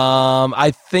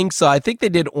 I think so. I think they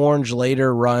did orange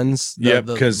later runs.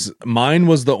 Because mine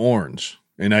was the orange.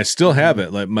 And I still have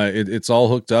it. Like it's all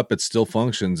hooked up. It still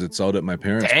functions. It's out at my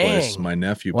parents' place. My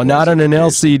nephew. Well, not on an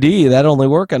LCD. That only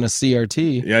work on a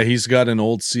CRT. Yeah, he's got an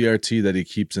old CRT that he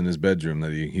keeps in his bedroom.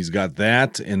 That he's got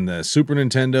that and the Super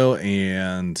Nintendo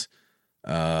and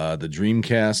the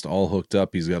Dreamcast all hooked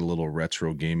up. He's got a little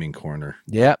retro gaming corner.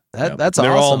 Yeah, that's awesome.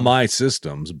 They're all my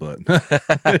systems, but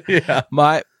yeah,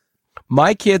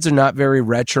 My kids are not very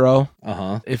retro.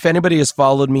 If anybody has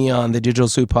followed me on the Digital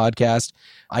Soup podcast,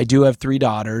 I do have 3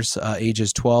 daughters,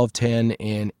 ages 12, 10,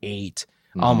 and 8,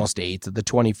 almost 8. The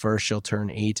 21st, she'll turn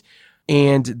 8.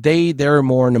 And they're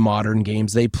more into modern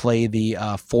games. They play the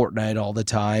Fortnite all the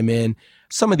time. And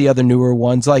some of the other newer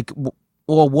ones, like,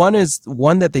 well, one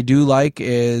that they do like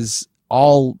is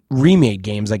all remade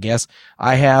games, I guess.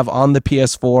 I have on the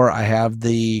PS4, I have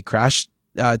the Crash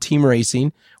Team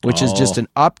Racing, which is just an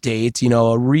update,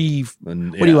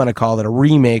 what do you want to call it? A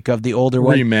remake of the older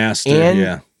one.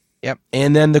 Remaster, Yep.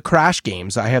 And then the Crash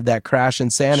games. I have that Crash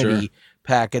Insanity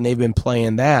pack, and they've been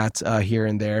playing that here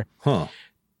and there. Huh.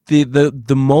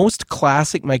 The most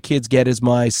classic my kids get is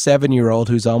my 7-year-old,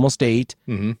 who's almost 8.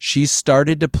 She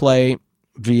started to play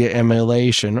via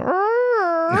emulation.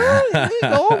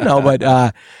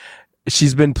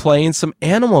 She's been playing some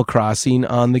Animal Crossing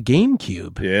on the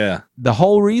GameCube. Yeah. The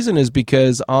whole reason is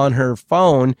because on her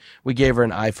phone, we gave her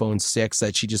an iPhone 6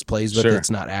 that she just plays with.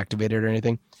 It's not activated or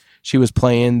anything. She was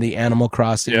playing the Animal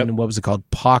Crossing, what was it called?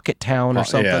 Pocket Town or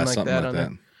something like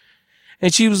that.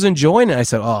 And she was enjoying it. I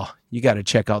said, oh, you got to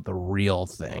check out the real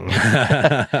thing.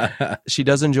 She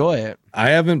does enjoy it.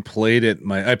 I haven't played it.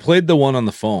 I played the one on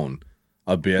the phone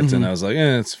a bit, and I was like,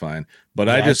 it's fine. But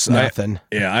nothing.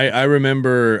 I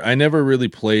remember I never really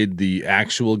played the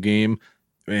actual game.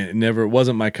 It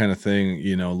wasn't my kind of thing,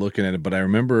 looking at it. But I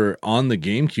remember on the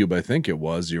GameCube, I think it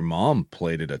was, your mom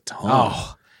played it a ton.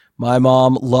 Oh, my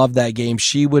mom loved that game.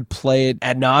 She would play it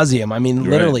ad nauseum. I mean,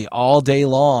 literally all day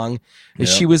long. Yep.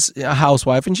 She was a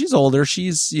housewife, and she's older.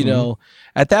 She's,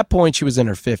 at that point, she was in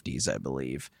her 50s, I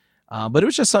believe. But it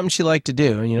was just something she liked to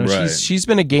do. She's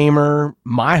been a gamer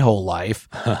my whole life.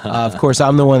 Of course,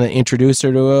 I'm the one that introduced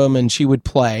her to him, and she would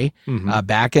play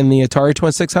back in the Atari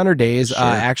 2600 days.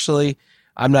 Actually,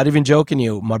 I'm not even joking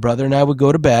you. My brother and I would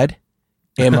go to bed,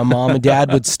 and my mom and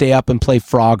dad would stay up and play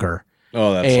Frogger.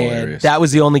 Oh, that's hilarious. That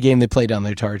was the only game they played on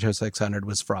the Atari 2600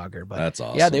 was Frogger. But that's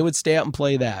awesome. Yeah, they would stay up and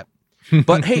play that.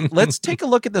 But hey, let's take a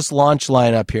look at this launch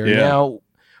lineup here. Yeah. Now,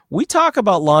 we talk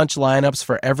about launch lineups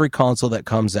for every console that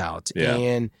comes out. Yeah.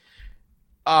 And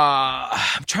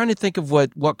I'm trying to think of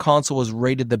what console was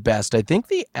rated the best. I think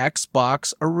the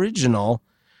Xbox original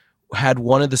had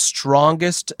one of the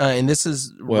strongest, and this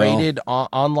is rated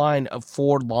online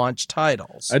for launch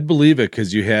titles. I'd believe it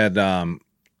because you had,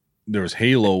 there was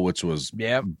Halo, which was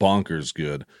bonkers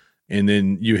good. And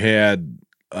then you had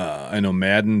I know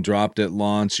Madden dropped at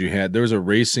launch. There was a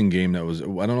racing game that was, I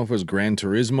don't know if it was Gran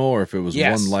Turismo or if it was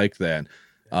one like that.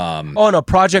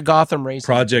 Project Gotham Racing.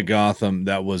 Project Gotham,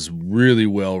 that was really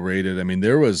well rated. I mean,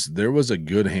 there was a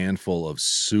good handful of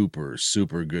super,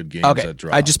 super good games that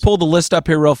dropped. I just pulled the list up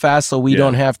here real fast so we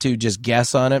don't have to just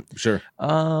guess on it. Sure.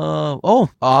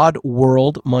 Odd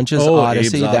World, Munch's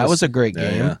Odyssey. That was a great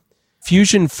game. Yeah.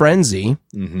 Fusion Frenzy,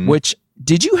 which,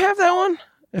 did you have that one,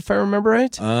 if I remember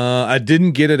right? I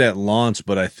didn't get it at launch,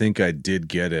 but I think I did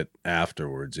get it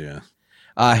afterwards, yeah.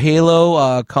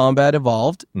 Halo Combat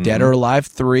Evolved, Dead or Alive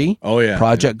 3. Oh, yeah.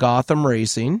 Project Gotham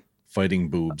Racing. Fighting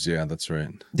boobs, yeah, that's right.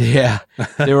 Yeah.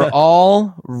 They were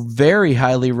all very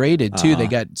highly rated, too. They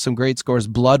got some great scores.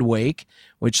 Blood Wake,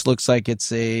 which looks like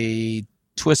it's a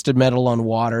Twisted Metal on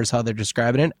water is how they're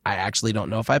describing it. I actually don't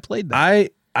know if I played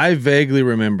that. I vaguely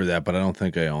remember that, but I don't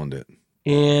think I owned it.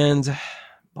 And...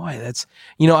 boy, that's,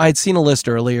 I'd seen a list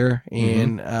earlier,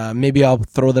 and maybe I'll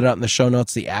throw that out in the show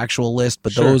notes, the actual list,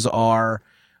 but those are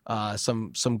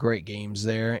some great games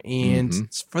there. And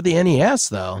for the NES,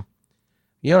 though,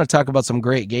 you want to talk about some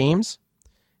great games?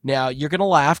 Now, you're going to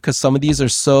laugh because some of these are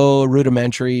so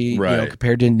rudimentary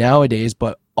compared to nowadays,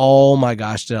 but oh my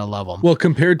gosh, did I love them. Well,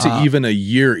 compared to even a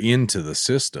year into the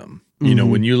system.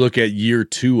 When you look at year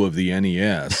 2 of the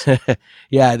NES.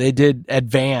 Yeah, they did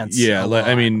advance. Yeah,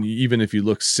 I mean, even if you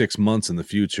look 6 months in the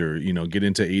future, get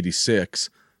into 86.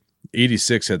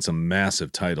 86 had some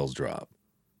massive titles drop.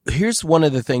 Here's one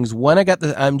of the things. When I got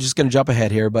I'm just going to jump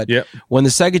ahead here, but when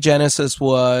the Sega Genesis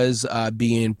was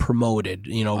being promoted,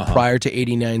 prior to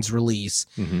 89's release,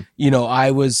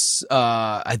 I was,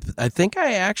 I think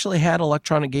I actually had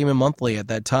Electronic Gaming Monthly at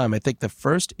that time. I think the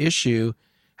first issue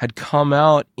had come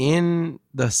out in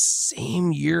the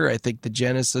same year I think the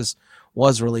Genesis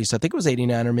was released. I think it was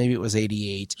 89 or maybe it was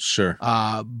 88. Sure.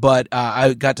 But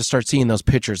I got to start seeing those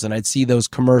pictures and I'd see those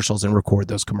commercials and record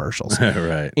those commercials.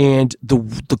 Right. And the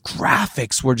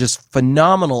graphics were just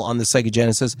phenomenal on the Sega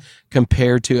Genesis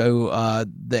compared to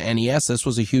the NES. This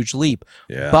was a huge leap.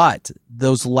 Yeah. But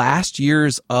those last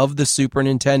years of the Super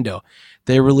Nintendo,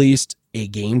 they released a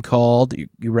game called,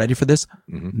 you ready for this?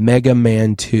 Mega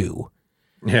Man 2.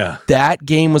 Yeah. That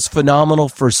game was phenomenal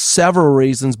for several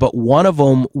reasons, but one of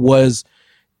them was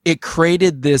it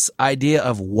created this idea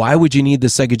of why would you need the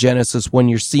Sega Genesis when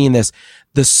you're seeing this?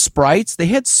 The sprites, they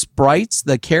had sprites,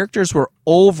 the characters were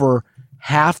over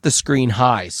half the screen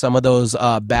high, some of those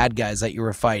bad guys that you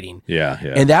were fighting. Yeah.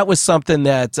 And that was something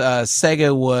that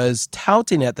Sega was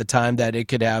touting at the time, that it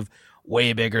could have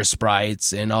way bigger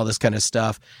sprites and all this kind of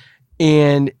stuff.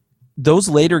 And those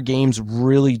later games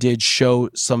really did show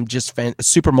some just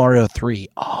Super Mario 3.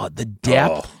 Oh, the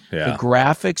depth, the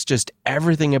graphics, just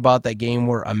everything about that game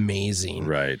were amazing.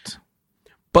 Right.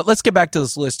 But let's get back to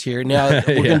this list here. Now,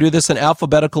 we're going to do this in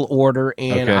alphabetical order,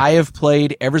 and I have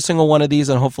played every single one of these,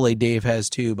 and hopefully Dave has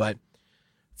too, but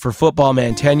for Football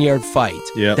Man, 10-Yard Fight.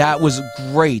 Yep. That was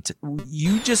great.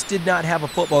 You just did not have a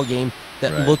football game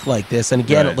that looked like this. And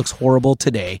again, it looks horrible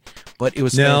today, but it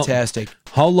was fantastic.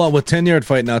 How long, with 10-Yard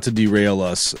Fight, not to derail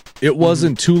us, it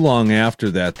wasn't too long after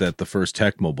that the first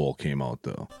Tecmo Bowl came out,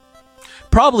 though.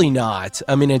 Probably not.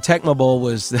 I mean, and Tecmo Bowl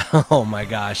was, oh my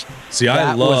gosh. See,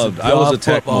 I was a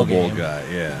Tecmo Bowl guy,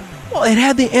 yeah. Well, it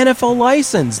had the NFL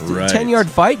license. The 10-Yard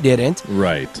Fight didn't.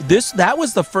 Right. That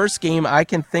was the first game I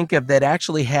can think of that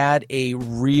actually had a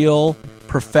real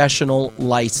professional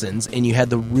license, and you had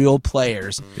the real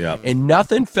players. Yep. And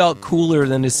nothing felt cooler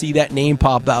than to see that name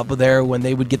pop up there when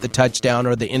they would get the touchdown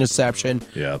or the interception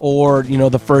or,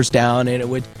 the first down, and it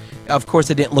would... Of course,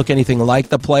 it didn't look anything like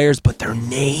the players, but their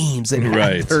names. It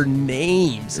had their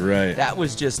names. Right. That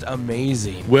was just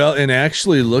amazing. Well, and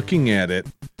actually looking at it,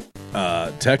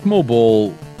 Tecmo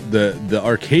Bowl, the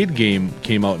arcade game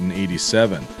came out in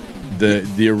 87.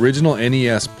 The original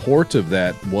NES port of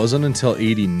that wasn't until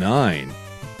 89.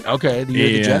 Okay, the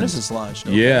year the Genesis launched.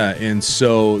 Okay. Yeah, and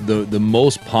so the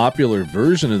most popular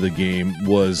version of the game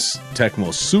was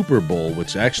Tecmo Super Bowl,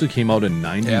 which actually came out in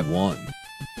 91. Yep.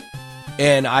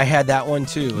 And I had that one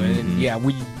too, and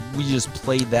we just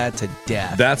played that to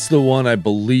death. That's the one I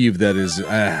believe that is,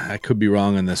 I could be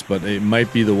wrong on this, but it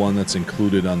might be the one that's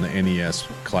included on the NES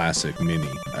Classic Mini.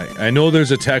 I know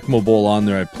there's a Tecmo Bowl on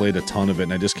there. I played a ton of it,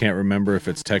 and I just can't remember if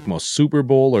it's Tecmo Super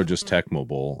Bowl or just Tecmo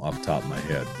Bowl off the top of my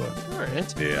head. But all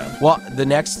right. Yeah. Well, the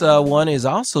next one is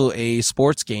also a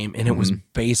sports game, and it was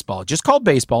baseball. Just called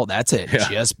baseball. That's it. Yeah.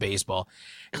 Just baseball.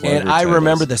 Clever and I titles.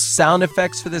 Remember the sound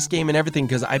effects for this game and everything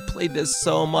because I played this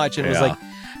so much, and it was like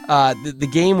the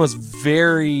game was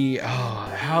very.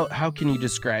 How can you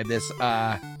describe this?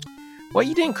 Well,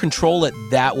 you didn't control it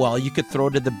that well. You could throw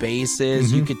to the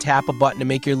bases. You could tap a button to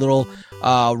make your little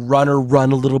runner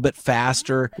run a little bit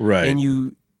faster. Right. And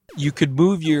you could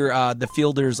move your the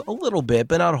fielders a little bit,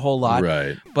 but not a whole lot.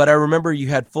 Right. But I remember you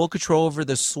had full control over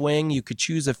the swing. You could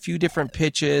choose a few different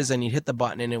pitches, and you'd hit the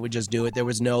button, and it would just do it. There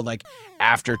was no like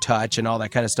after touch and all that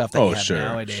kind of stuff that you have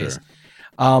nowadays.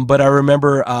 Sure. But I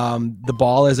remember the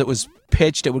ball as it was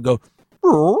pitched, it would go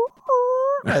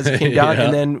as it came down,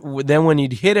 and then when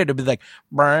you'd hit it, it'd be like.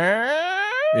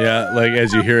 Yeah, like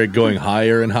as you hear it going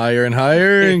higher and higher and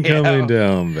higher and coming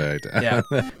down back down. Yeah.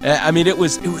 I mean, it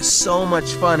was so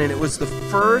much fun, and it was the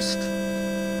first.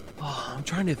 Oh, I'm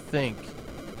trying to think.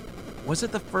 Was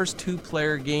it the first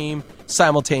 2-player game?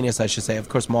 Simultaneous, I should say. Of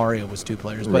course, Mario was 2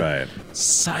 players, but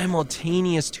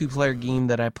simultaneous 2-player game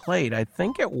that I played. I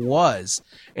think it was,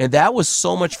 and that was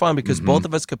so much fun because both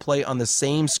of us could play on the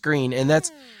same screen, and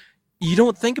that's. You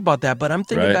don't think about that, but I'm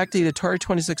thinking back to the Atari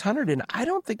 2600, and I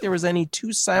don't think there was any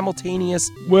 2 simultaneous.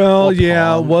 Well,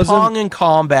 yeah, wasn't Pong and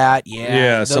Combat,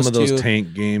 yeah, some of those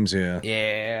tank games,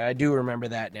 yeah, I do remember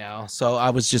that now. So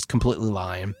I was just completely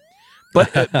lying,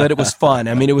 but it was fun.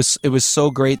 I mean, it was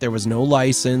so great. There was no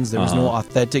license, there was no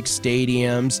authentic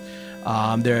stadiums.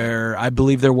 I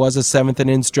believe there was a 7th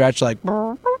inning stretch, like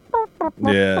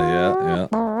yeah,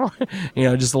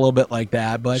 just a little bit like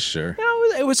that, but sure,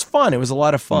 it was fun. It was a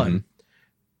lot of fun.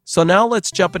 So now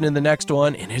let's jump into the next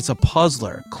one, and it's a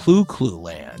puzzler, Clue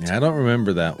Land. Yeah, I don't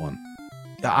remember that one.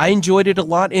 I enjoyed it a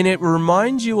lot, and it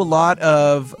reminds you a lot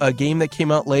of a game that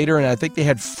came out later, and I think they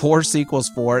had 4 sequels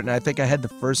for it, and I think I had the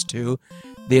first 2,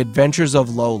 The Adventures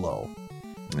of Lolo.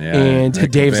 Yeah,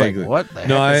 and Dave's like, what the heck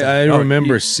is that? I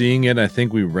remember seeing it. I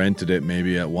think we rented it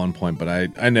maybe at one point, but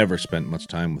I never spent much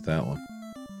time with that one.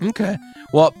 Okay.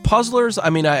 Well, puzzlers, I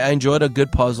mean, I enjoyed a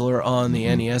good puzzler on the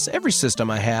NES. Every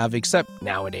system I have, except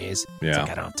nowadays. It's like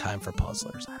I don't have time for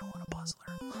puzzlers. I don't want a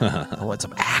puzzler. I want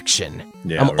some action.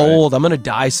 Yeah, I'm old. I'm going to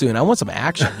die soon. I want some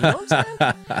action. You know what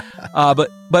I'm saying?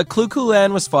 But Clue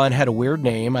Land was fun. Had a weird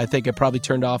name. I think it probably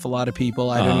turned off a lot of people.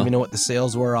 I don't even know what the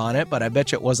sales were on it, but I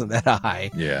bet you it wasn't that high.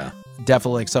 Yeah.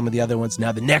 Definitely like some of the other ones.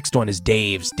 Now, the next one is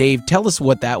Dave's. Dave, tell us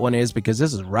what that one is, because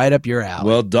this is right up your alley.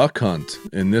 Well, Duck Hunt.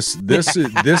 And this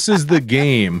is the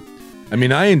game. I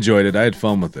mean, I enjoyed it. I had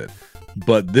fun with it.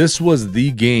 But this was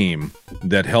the game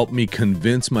that helped me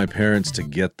convince my parents to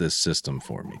get this system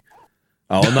for me.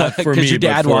 Oh, not for me, your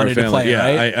dad but for wanted our family. To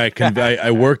play, right?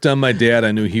 I worked on my dad.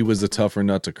 I knew he was a tougher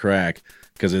nut to crack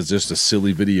because it's just a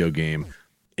silly video game.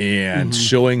 And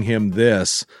showing him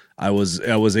this, I was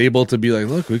able to be like,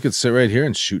 look, we could sit right here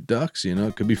and shoot ducks. You know,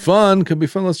 it could be fun.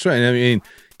 Let's try. And I mean,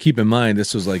 keep in mind,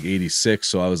 this was like 86,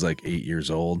 so I was like 8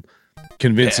 years old.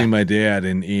 Convincing my dad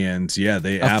and they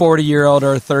a 40-year-old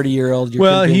or a 30-year-old.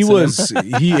 Well, he was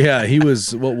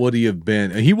what would he have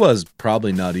been? He was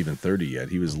probably not even 30 yet.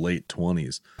 He was late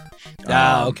 20s.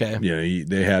 Okay. Yeah,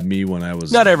 they had me when I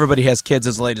was. Not everybody has kids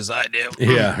as late as I do.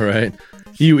 Yeah, right.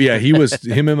 He was.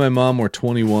 Him and my mom were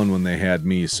 21 when they had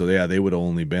me, so they would have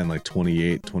only been like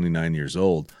 28, 29 years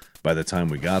old by the time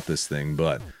we got this thing.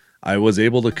 But I was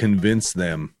able to convince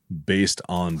them based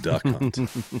on Duck Hunt.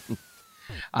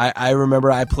 I remember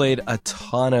I played a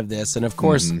ton of this, and of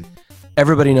course,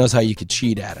 everybody knows how you could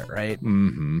cheat at it, right?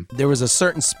 There was a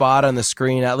certain spot on the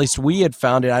screen, at least we had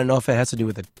found it. I don't know if it has to do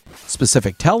with a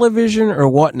specific television or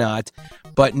whatnot,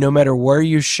 but no matter where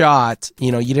you shot,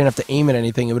 you didn't have to aim at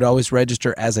anything. It would always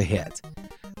register as a hit.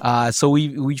 So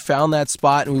we found that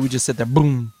spot, and we would just sit there,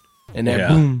 boom, and then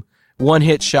boom.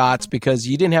 One-hit shots because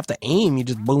you didn't have to aim. You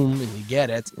just boom and you get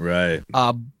it. Right.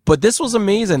 But this was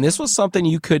amazing. This was something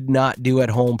you could not do at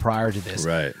home prior to this.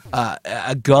 Right.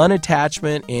 A gun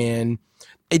attachment, and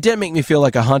it didn't make me feel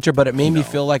like a hunter, but it made me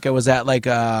feel like I was at like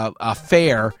a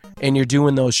fair and you're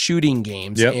doing those shooting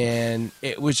games. Yep. And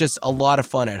it was just a lot of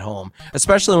fun at home,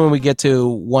 especially when we get to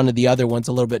one of the other ones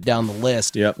a little bit down the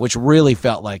list, which really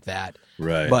felt like that.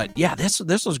 Right. But yeah, this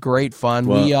was great fun.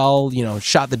 Well, we all,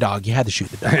 shot the dog. You had to shoot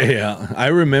the dog. Yeah. I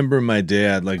remember my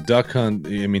dad, like duck hunt.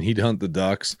 I mean, he'd hunt the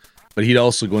ducks, but he'd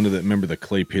also go into the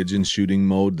clay pigeon shooting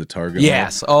mode, the target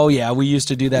Yes. mode. Oh, yeah. We used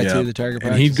to do that too, the target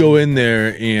practice. And he'd go in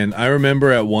there, and I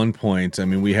remember at one point, I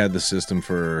mean, we had the system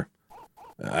for,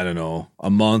 I don't know, a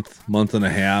month and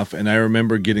a half, and I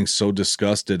remember getting so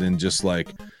disgusted and just like,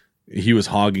 he was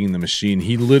hogging the machine.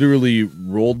 He literally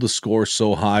rolled the score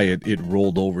so high it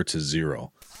rolled over to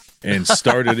 0 and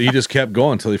started. He just kept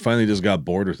going until he finally just got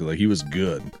bored with it. Like, he was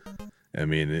good. I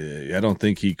mean, I don't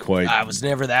think he quite. I was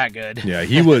never that good. Yeah,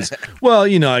 he was. Well,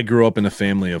 I grew up in a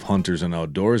family of hunters and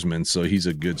outdoorsmen, so he's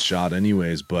a good shot,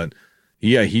 anyways. But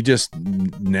yeah, he just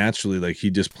naturally, like, he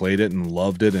just played it and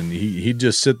loved it, and he'd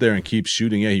just sit there and keep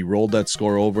shooting. Yeah, he rolled that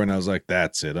score over, and I was like,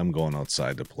 "That's it. I'm going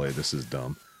outside to play. This is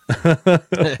dumb."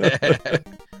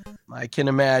 I can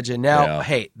imagine. Now,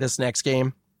 hey, this next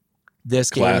game,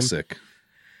 Classic.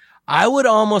 I would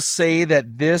almost say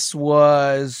that this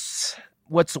was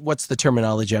what's the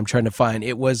terminology I'm trying to find?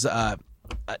 It was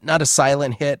not a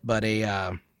silent hit, but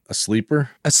a sleeper.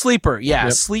 A sleeper, yeah,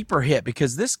 Yep. a sleeper hit,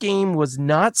 because this game was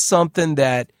not something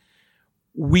that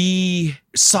we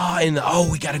saw in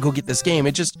we got to go get this game.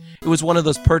 It was one of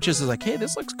those purchases like, hey,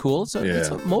 this looks cool. It's a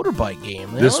motorbike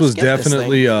game. This was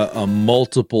definitely a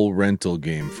multiple rental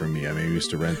game for me. I mean, I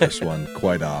used to rent this one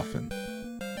quite often.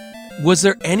 Was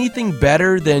there anything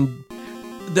better than...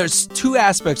 There's two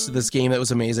aspects to this game that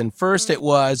was amazing. First, it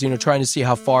was, trying to see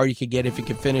how far you could get if you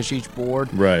could finish each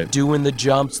board. Right. Doing the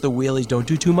jumps, the wheelies. Don't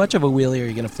do too much of a wheelie or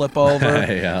you're going to flip over.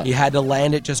 Yeah. You had to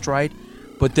land it just right.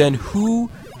 But then who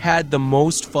had the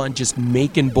most fun just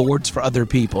making boards for other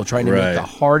people, trying to make the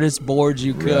hardest boards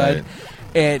you could? Right.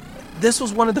 And this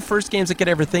was one of the first games I could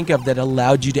ever think of that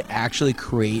allowed you to actually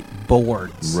create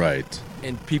boards. Right.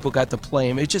 And people got to play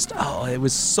them. It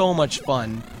was so much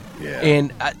fun. Yeah. And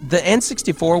the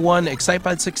N64 one,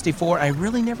 Excitebike 64, I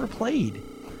really never played.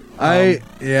 I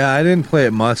didn't play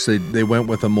it much. They went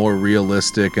with a more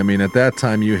realistic. I mean, at that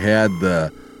time you had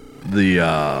the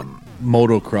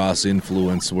motocross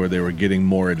influence where they were getting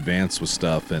more advanced with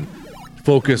stuff, and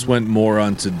focus went more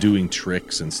onto doing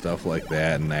tricks and stuff like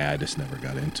that. And I just never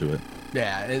got into it.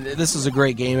 Yeah, this is a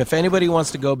great game. If anybody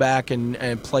wants to go back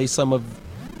and play some of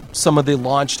the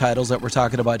launch titles that we're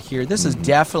talking about here, this is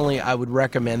definitely, I would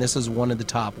recommend, this is one of the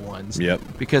top ones. Yep.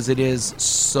 Because it is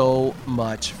so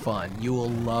much fun. You will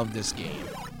love this game.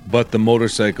 But the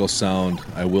motorcycle sound,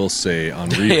 I will say,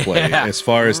 on replay, as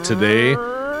far as today,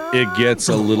 it gets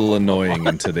a little annoying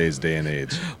in today's day and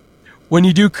age. When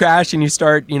you do crash and you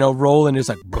start, rolling, it's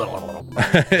like...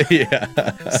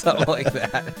 Yeah. Something like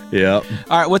that. Yeah.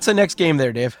 All right, what's the next game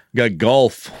there, Dave? Got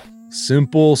golf.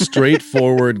 Simple,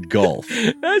 straightforward golf.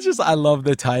 I love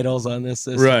the titles on this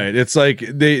system. Right. It's like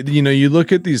you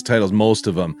look at these titles, most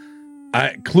of them.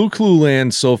 Clue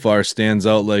Land so far stands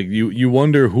out. Like you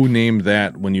wonder who named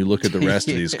that when you look at the rest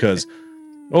of these, because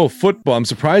football. I'm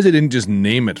surprised they didn't just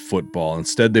name it football.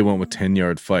 Instead, they went with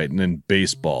 10-yard fight, and then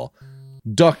baseball,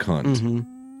 duck hunt,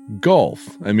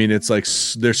 golf. I mean, it's like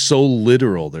they're so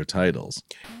literal, their titles.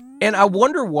 And I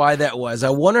wonder why that was.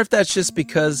 I wonder if that's just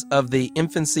because of the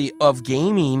infancy of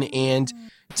gaming and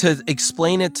to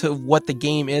explain it to what the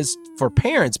game is for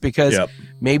parents, because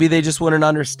maybe they just wouldn't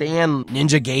understand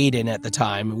Ninja Gaiden at the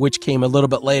time, which came a little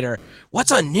bit later. What's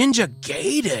a Ninja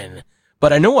Gaiden?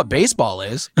 But I know what baseball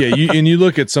is. You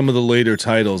look at some of the later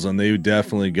titles, and they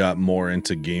definitely got more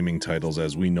into gaming titles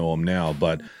as we know them now.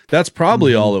 But that's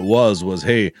probably all it was,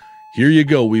 hey, here you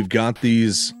go. We've got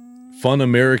these fun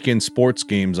American sports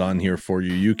games on here for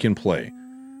you. You can play.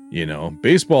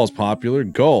 Baseball's popular,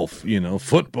 golf,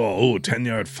 football,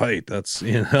 10-yard fight. That's,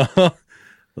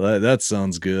 that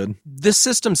sounds good. This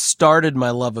system started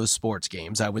my love of sports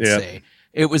games, I would say.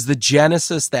 It was the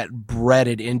genesis that bred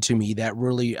it into me that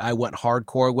really I went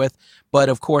hardcore with. But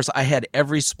of course, I had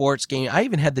every sports game. I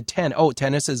even had the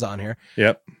tennis is on here.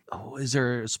 Yep. Oh, is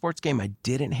there a sports game I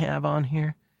didn't have on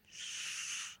here?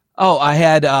 Oh, I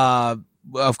had,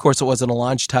 of course, it wasn't a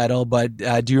launch title, but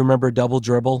do you remember Double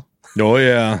Dribble? Oh,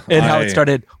 yeah. And how it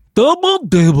started, Double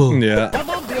Dribble. Yeah.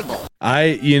 Double Dribble.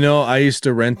 I used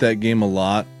to rent that game a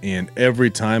lot, and every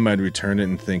time I'd return it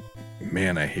and think,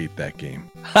 man, I hate that game.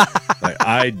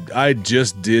 I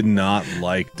just did not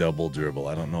like Double Dribble.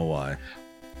 I don't know why.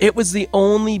 It was the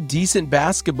only decent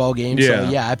basketball game, so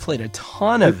I played a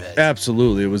ton of it.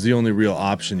 Absolutely. It was the only real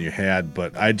option you had,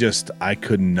 but I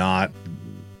could not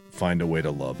find a way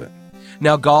to love it.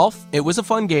 Now, golf, it was a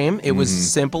fun game. It was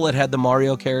simple. It had the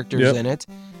Mario characters in it.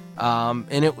 And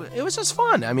it was just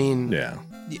fun. I mean,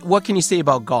 what can you say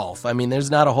about golf? I mean,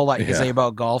 there's not a whole lot you can say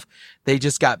about golf. They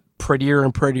just got prettier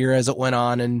and prettier as it went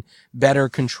on, and better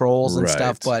controls and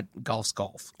stuff, but golf's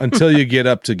golf. Until you get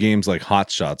up to games like Hot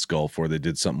Shots Golf, where they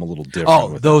did something a little different.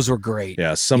 Oh, those were great.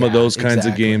 Yeah, some of those kinds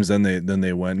of games, then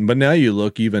they went. But now you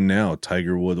look, even now,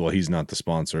 Tiger Woods, well, he's not the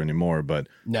sponsor anymore, but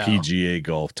PGA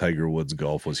Golf, Tiger Woods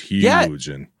Golf was huge. Yeah.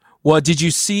 Well, did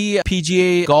you see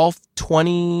PGA Golf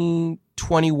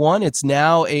 2021? It's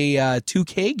now a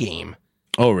 2K game.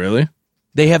 Oh, really?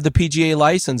 They have the PGA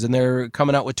license, and they're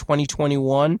coming out with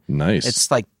 2021. Nice.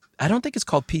 It's like, I don't think it's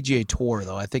called PGA Tour,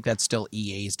 though. I think that's still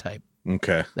EA's type.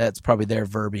 Okay. That's probably their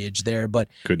verbiage there. But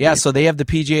Could be. So they have the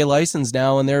PGA license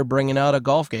now, and they're bringing out a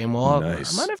golf game. Well,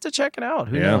 nice. I might have to check it out.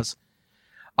 Who knows?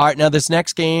 All right, now this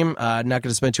next game, not going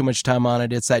to spend too much time on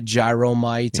it. It's that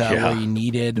Gyromite where you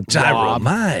needed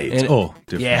Gyromite.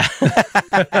 Different. Yeah.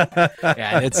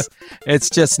 Yeah, it's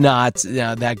just not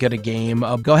that good a game.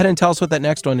 Go ahead and tell us what that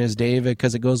next one is, Dave,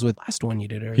 because it goes with the last one you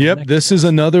did earlier. Yep, this is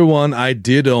another one I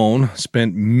did own,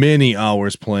 spent many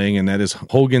hours playing, and that is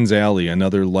Hogan's Alley,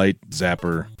 another light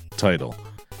zapper title.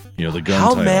 The gun How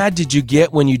title. mad did you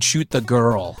get when you'd shoot the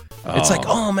girl? It's like,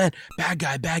 oh man, bad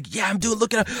guy. Yeah, I'm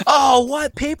looking at. Oh,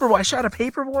 what paperboy? I shot a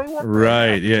paperboy. What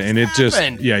Right, yeah, and it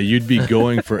happened? You'd be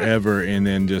going forever, and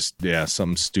then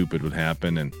something stupid would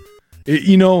happen, and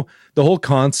the whole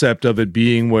concept of it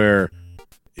being where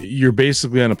you're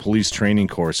basically on a police training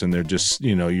course, and they're just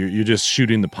you're just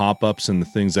shooting the pop-ups and the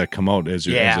things that come out as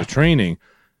you're training.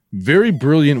 Very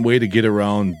brilliant way to get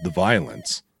around the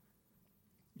violence.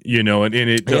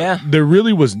 There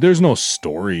really was. There's no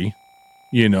story.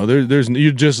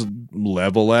 You just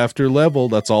level after level.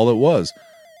 That's all it was.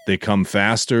 They come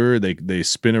faster. They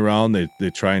spin around. They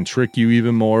try and trick you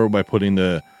even more by putting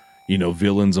the,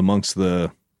 villains amongst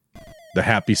the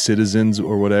happy citizens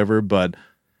or whatever. But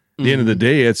at the end of the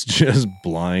day, it's just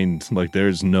blind. Like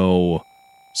there's no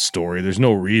story. There's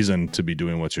no reason to be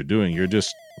doing what you're doing. You're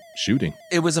just shooting.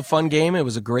 It was a fun game. It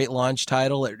was a great launch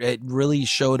title. It really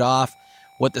showed off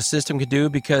what the system could do,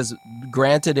 because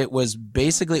granted it was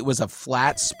a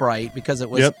flat sprite, because it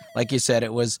was like you said,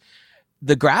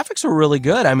 the graphics were really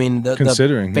good. I mean, the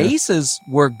faces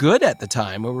were good at the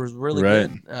time. It was really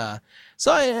good.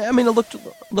 So I mean, it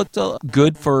looked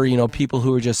good for people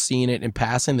who were just seeing it in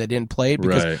passing that didn't play it,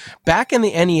 because back in the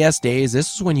NES days,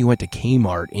 this is when you went to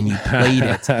Kmart and you played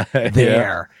it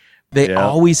there. They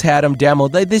always had them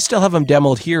demoed. They still have them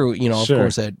demoed here, of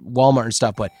course, at Walmart and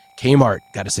stuff, but Kmart,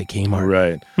 got to say Kmart.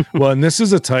 Right. Well, and this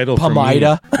is a title for me.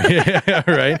 Pamida. Yeah,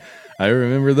 right. I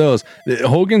remember those.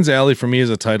 Hogan's Alley for me is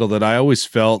a title that I always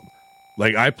felt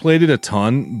like I played it a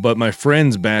ton, but my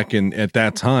friends back at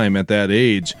that time, at that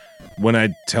age, when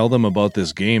I tell them about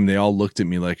this game, they all looked at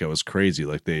me like I was crazy,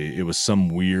 like it was some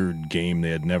weird game they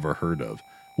had never heard of.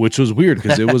 Which was weird,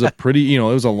 because it was a pretty, it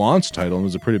was a launch title, and it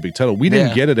was a pretty big title. We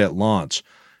didn't get it at launch.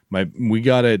 We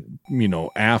got it,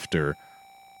 after.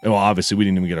 Well, obviously, we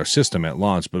didn't even get our system at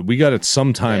launch, but we got it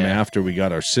sometime after we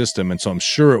got our system, and so I'm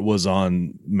sure it was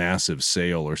on massive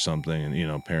sale or something,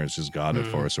 and, parents just got it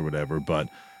for us or whatever. But,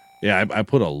 yeah, I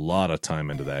put a lot of time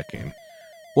into that game.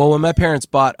 Well, when my parents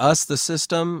bought us the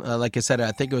system, like I said,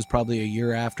 I think it was probably a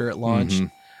year after it launched.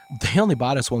 They only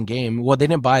bought us one game. Well, they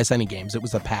didn't buy us any games. It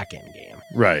was a pack-in game.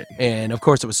 Right. And, of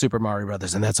course, it was Super Mario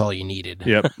Brothers, and that's all you needed.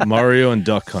 Yep. Mario and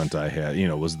Duck Hunt I had,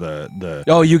 was the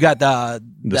Oh, you got the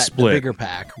split. The bigger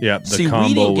pack. Yep. See,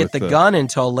 we didn't get the gun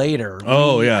until later.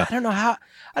 Yeah. I don't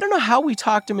know how we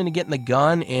talked him into getting the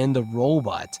gun and the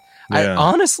robot. Yeah. I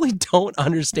honestly don't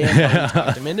understand how we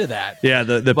talked him into that. Yeah,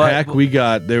 the pack we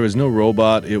got, there was no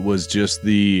robot. It was just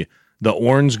the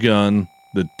orange gun,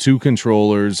 the 2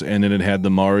 controllers, and then it had the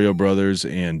Mario Brothers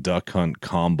and Duck Hunt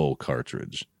combo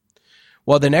cartridge.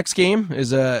 Well, the next game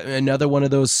is another one of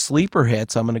those sleeper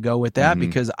hits. I'm going to go with that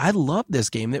because I love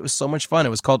this game. It was so much fun. It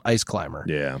was called Ice Climber.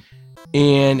 Yeah.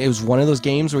 And it was one of those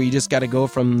games where you just got to go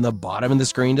from the bottom of the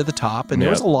screen to the top. And there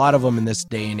was a lot of them in this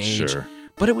day and age. Sure.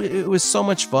 But it was so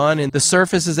much fun. And the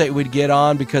surfaces that you would get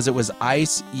on, because it was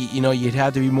ice, you'd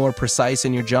have to be more precise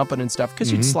in your jumping and stuff,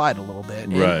 because you'd slide a little bit.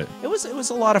 And right. It was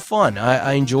a lot of fun.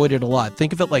 I enjoyed it a lot.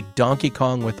 Think of it like Donkey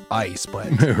Kong with ice.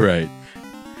 But right.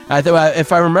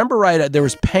 If I remember right, there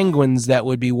was penguins that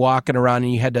would be walking around,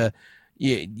 and you had to,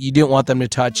 you didn't want them to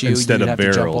touch you. Instead You'd of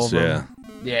have barrels, to jump over them.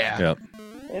 Yeah. Yep.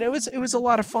 And it was a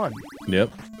lot of fun. Yep.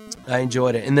 I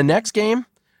enjoyed it. And the next game,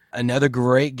 another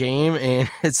great game, and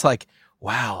it's like,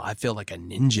 wow, I feel like a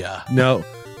ninja. Now,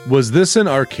 was this an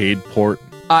arcade port?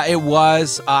 It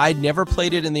was. I never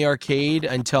played it in the arcade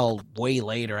until way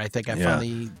later. I think I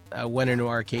finally went into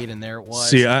arcade, and there it was.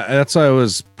 See, that's why I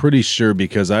was pretty sure,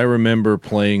 because I remember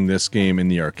playing this game in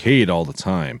the arcade all the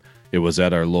time. It was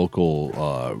at our local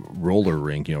roller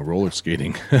rink, roller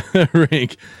skating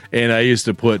rink, and I used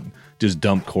to just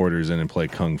dump quarters in and play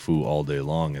Kung Fu all day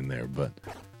long in there. But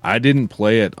I didn't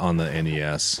play it on the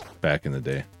NES back in the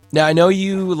day. Now, I know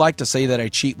you like to say that I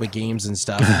cheat with games and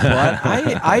stuff, but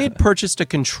I had purchased a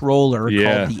controller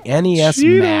called the NES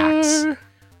Max.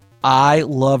 I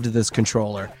loved this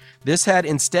controller. This had,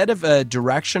 instead of a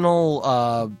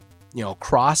directional,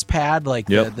 cross pad like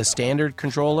the standard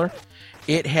controller,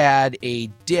 it had a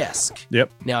disc. Yep.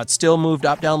 Now, it still moved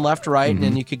up, down, left, right, and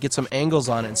then you could get some angles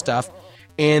on it and stuff.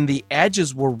 And the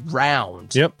edges were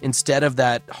round instead of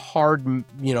that hard,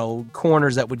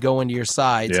 corners that would go into your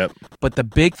sides. Yep. But the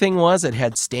big thing was it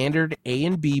had standard A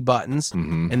and B buttons,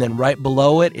 and then right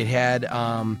below it, it had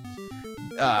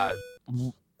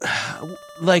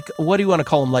like, what do you want to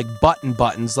call them? Like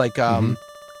buttons, like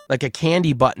like a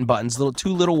candy buttons,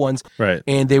 two little ones. Right.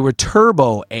 And they were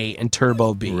Turbo A and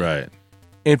Turbo B. Right.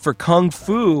 And for Kung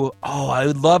Fu, I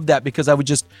would love that because I would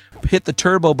just hit the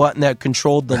turbo button that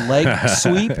controlled the leg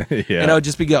sweep, and I would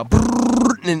just be going,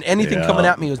 and anything coming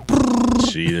at me was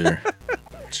cheater.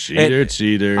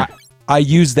 I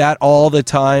use that all the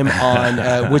time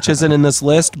on, which isn't in this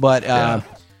list, but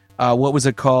what was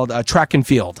it called? Track and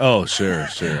field. Oh, sure.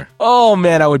 Oh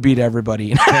man, I would beat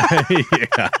everybody.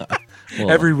 Yeah. Well,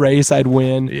 every race I'd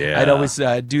win. Yeah. I'd always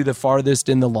do the farthest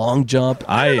in the long jump.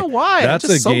 I don't know why. That's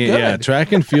just a game. So good. Yeah,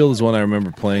 track and field is one I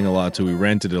remember playing a lot too. We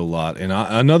rented it a lot, and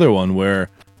another one where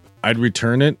I'd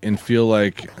return it and feel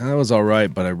like that was all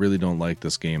right, but I really don't like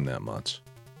this game that much.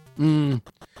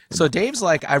 So Dave's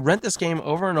like, I rent this game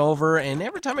over and over, and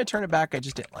every time I turn it back, I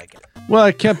just didn't like it. Well,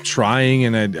 I kept trying,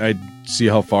 and I'd see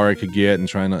how far I could get and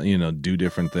trying to do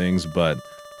different things, but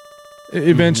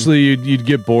eventually you'd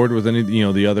get bored with any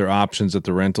the other options at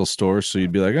the rental store, so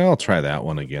you'd be like, I'll try that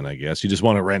one again. I guess you just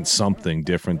want to rent something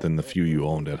different than the few you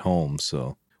owned at home.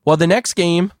 So well, the next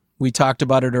game we talked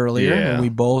about it earlier, Yeah. and we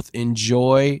both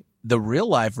enjoy the real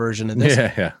life version of this.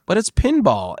 Yeah. But it's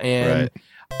pinball, and Right.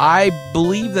 I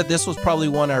believe that this was probably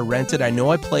one I rented. I know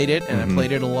I played it, and I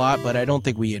played it a lot, but I don't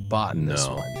think we had bought this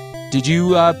No. one. Did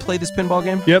you play this pinball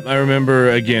game? Yep, I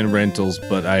remember again rentals,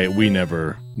 but we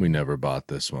never bought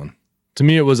this one. To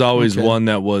me, it was always Okay. one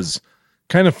that was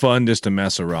kind of fun just to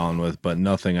mess around with, but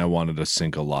nothing I wanted to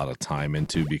sink a lot of time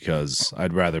into because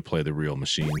I'd rather play the real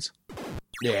machines.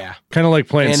 Yeah. Kind of like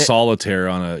playing And solitaire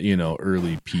on a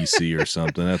early PC or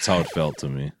something. That's how it felt to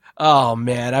me. Oh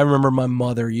man, I remember my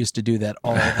mother used to do that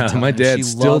all the time. My dad she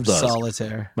still loved does.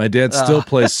 solitaire. My dad still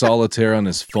plays solitaire on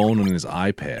his phone and his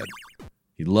iPad.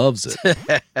 He loves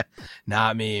it.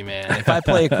 Not me, man. If I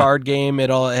play a card game,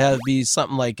 it'll be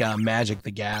something like Magic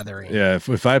the Gathering. Yeah,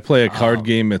 if I play a card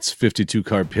game, it's 52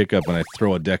 card pickup, and I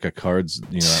throw a deck of cards,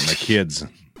 at my kids.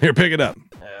 Here, pick it up.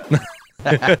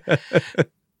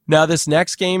 Now, this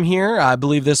next game here, I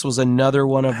believe this was another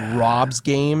one of Rob's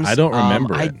games. I don't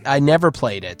remember it. I never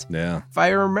played it. Yeah. If I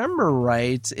remember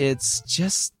right, it's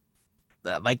just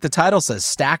like the title says,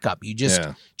 stack up. You just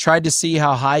tried to see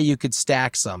how high you could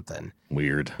stack something.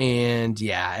 Weird. And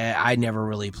yeah, I never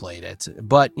really played it.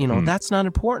 But, that's not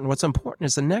important. What's important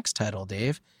is the next title,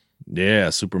 Dave. Yeah,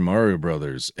 Super Mario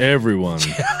Brothers. Everyone.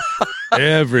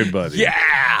 Everybody.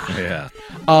 Yeah.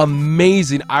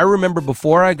 Amazing. I remember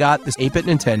before I got this 8-bit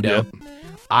Nintendo,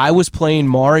 I was playing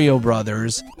Mario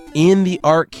Brothers in the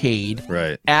arcade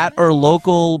at our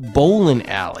local bowling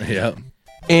alley. Yep.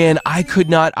 And I could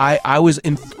not, I was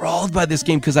enthralled by this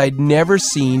game because I'd never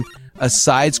seen a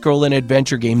side-scrolling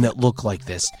adventure game that looked like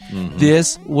this.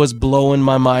 This was blowing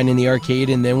my mind in the arcade,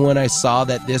 and then when I saw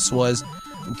that this was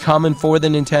coming for the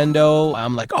Nintendo,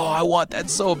 I'm like, oh, I want that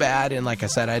so bad. And like I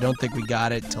said, I don't think we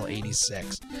got it till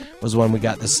 86 was when we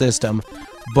got the system.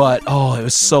 But, it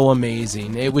was so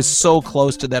amazing. It was so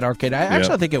close to that arcade. I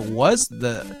actually think it was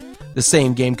the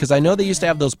same game because I know they used to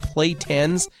have those Play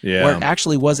 10s where it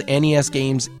actually was NES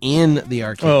games in the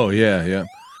arcade. Oh, yeah.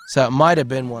 So it might have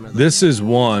been one of those. This is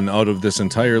one out of this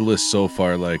entire list so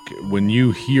far. Like when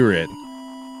you hear it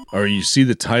or you see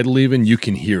the title, even you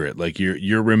can hear it. Like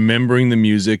you're remembering the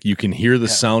music. You can hear the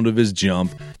sound of his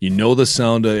jump. You know the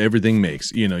sound everything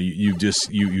makes. You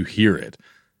hear it.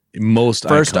 Most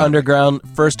first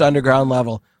iconic. underground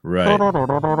level. Right.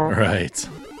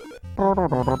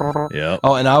 Yeah.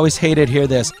 Oh, and I always hated hear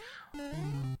this.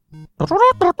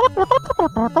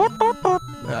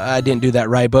 I didn't do that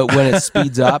right, but when it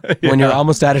speeds up, when you're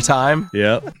almost out of time.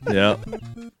 Yep.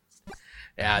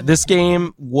 Yeah, this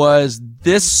game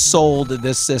sold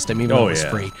this system, even though it was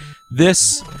free.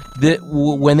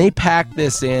 When they packed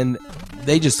this in,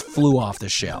 they just flew off the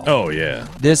shelf. Oh, yeah.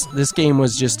 This game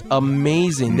was just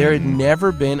amazing. There had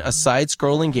never been a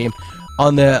side-scrolling game.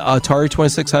 On the Atari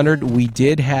 2600, we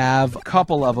did have a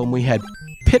couple of them. We had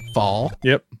Pitfall.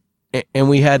 Yep. And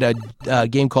we had a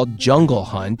game called Jungle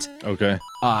Hunt. Okay.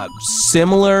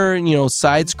 Similar,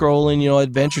 side-scrolling,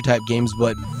 adventure-type games,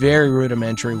 but very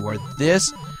rudimentary. Where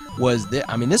this was,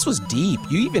 this was deep.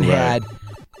 You even had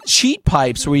cheat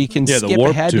pipes where you can skip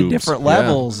ahead to different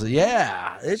levels.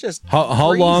 Yeah, it's just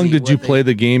how long did you play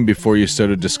the game before you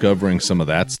started discovering some of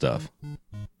that stuff?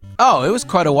 Oh, it was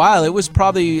quite a while. It was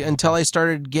probably until I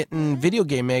started getting video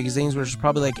game magazines, which was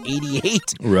probably like 88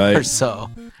 or so.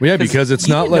 Well, yeah, because it's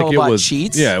not like it was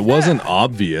cheats. Yeah, it wasn't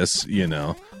obvious,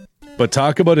 But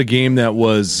talk about a game that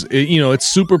was, it's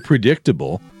super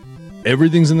predictable.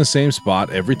 Everything's in the same spot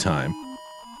every time,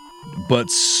 but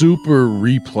super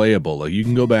replayable. Like you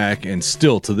can go back and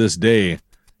still to this day,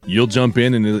 you'll jump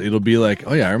in and it'll be like,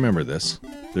 oh yeah, I remember this.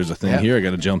 There's a thing here. I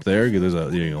got to jump there. There's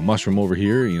a mushroom over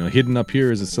here. Hidden up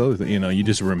here is this other thing. You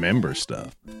just remember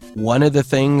stuff. One of the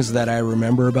things that I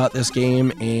remember about this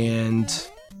game and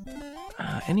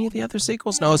any of the other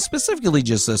sequels, no, specifically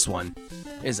just this one,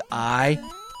 is I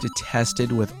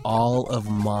detested with all of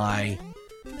my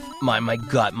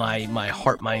gut, my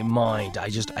heart, my mind. I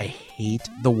hate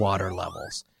the water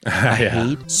levels. I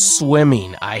hate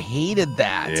swimming. I hated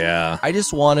that. Yeah. I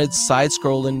just wanted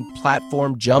side-scrolling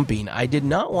platform jumping. I did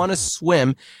not want to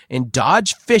swim and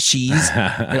dodge fishies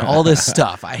and all this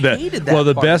stuff. I hated that. Well,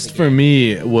 the best for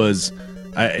me was,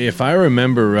 if I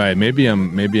remember right, maybe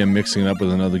I'm mixing it up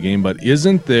with another game, but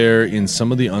isn't there in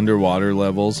some of the underwater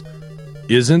levels,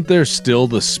 isn't there still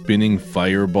the spinning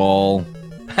fireball?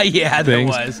 Yeah,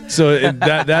 things? there was. So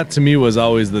that to me was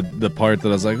always the part that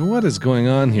I was like, what is going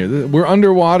on here? We're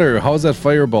underwater. How is that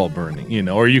fireball burning?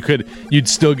 Or you'd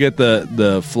still get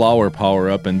the flower power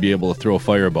up and be able to throw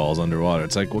fireballs underwater.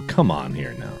 It's like, well, come on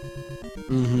here now.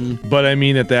 Mm-hmm. But I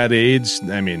mean, at that age,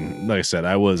 like I said,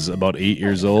 I was about 8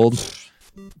 years old.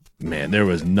 Man, there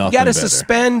was nothing. You got to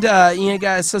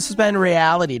better. suspend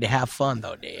reality to have fun,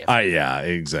 though, Dave. Yeah,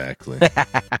 exactly.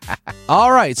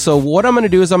 All right, so what I'm going to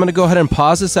do is I'm going to go ahead and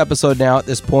pause this episode now at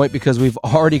this point because we've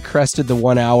already crested the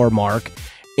 1 hour mark,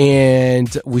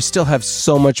 and we still have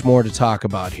so much more to talk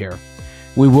about here.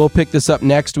 We will pick this up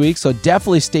next week, so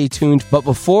definitely stay tuned. But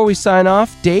before we sign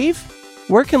off, Dave,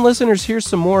 where can listeners hear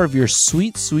some more of your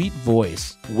sweet, sweet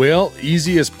voice? Well,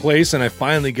 easiest place, and I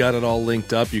finally got it all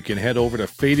linked up. You can head over to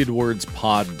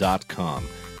FatedWordsPod.com.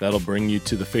 That'll bring you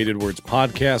to the Faded Words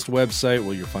podcast website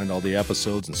where you'll find all the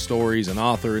episodes and stories and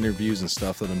author interviews and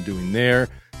stuff that I'm doing there.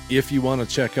 If you want to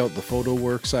check out the photo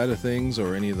work side of things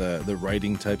or any of the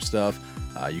writing type stuff,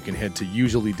 you can head to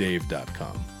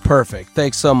usuallydave.com. Perfect.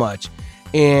 Thanks so much.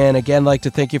 And again, I'd like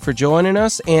to thank you for joining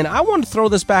us. And I want to throw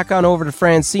this back on over to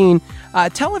Francine.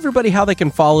 Tell everybody how they can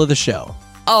follow the show.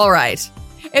 All right.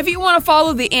 If you want to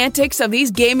follow the antics of these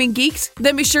gaming geeks,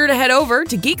 then be sure to head over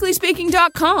to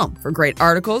geeklyspeaking.com for great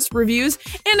articles, reviews,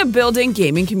 and a building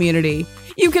gaming community.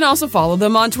 You can also follow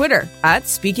them on Twitter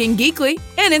 @SpeakingGeekly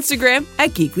and Instagram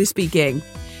 @GeeklySpeaking.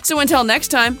 So until next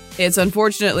time, it's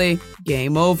unfortunately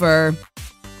game over.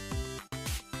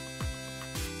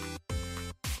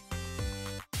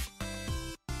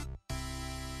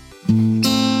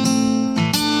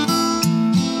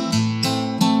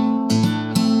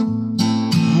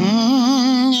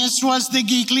 This was the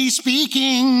Geekly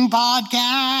Speaking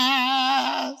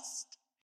podcast.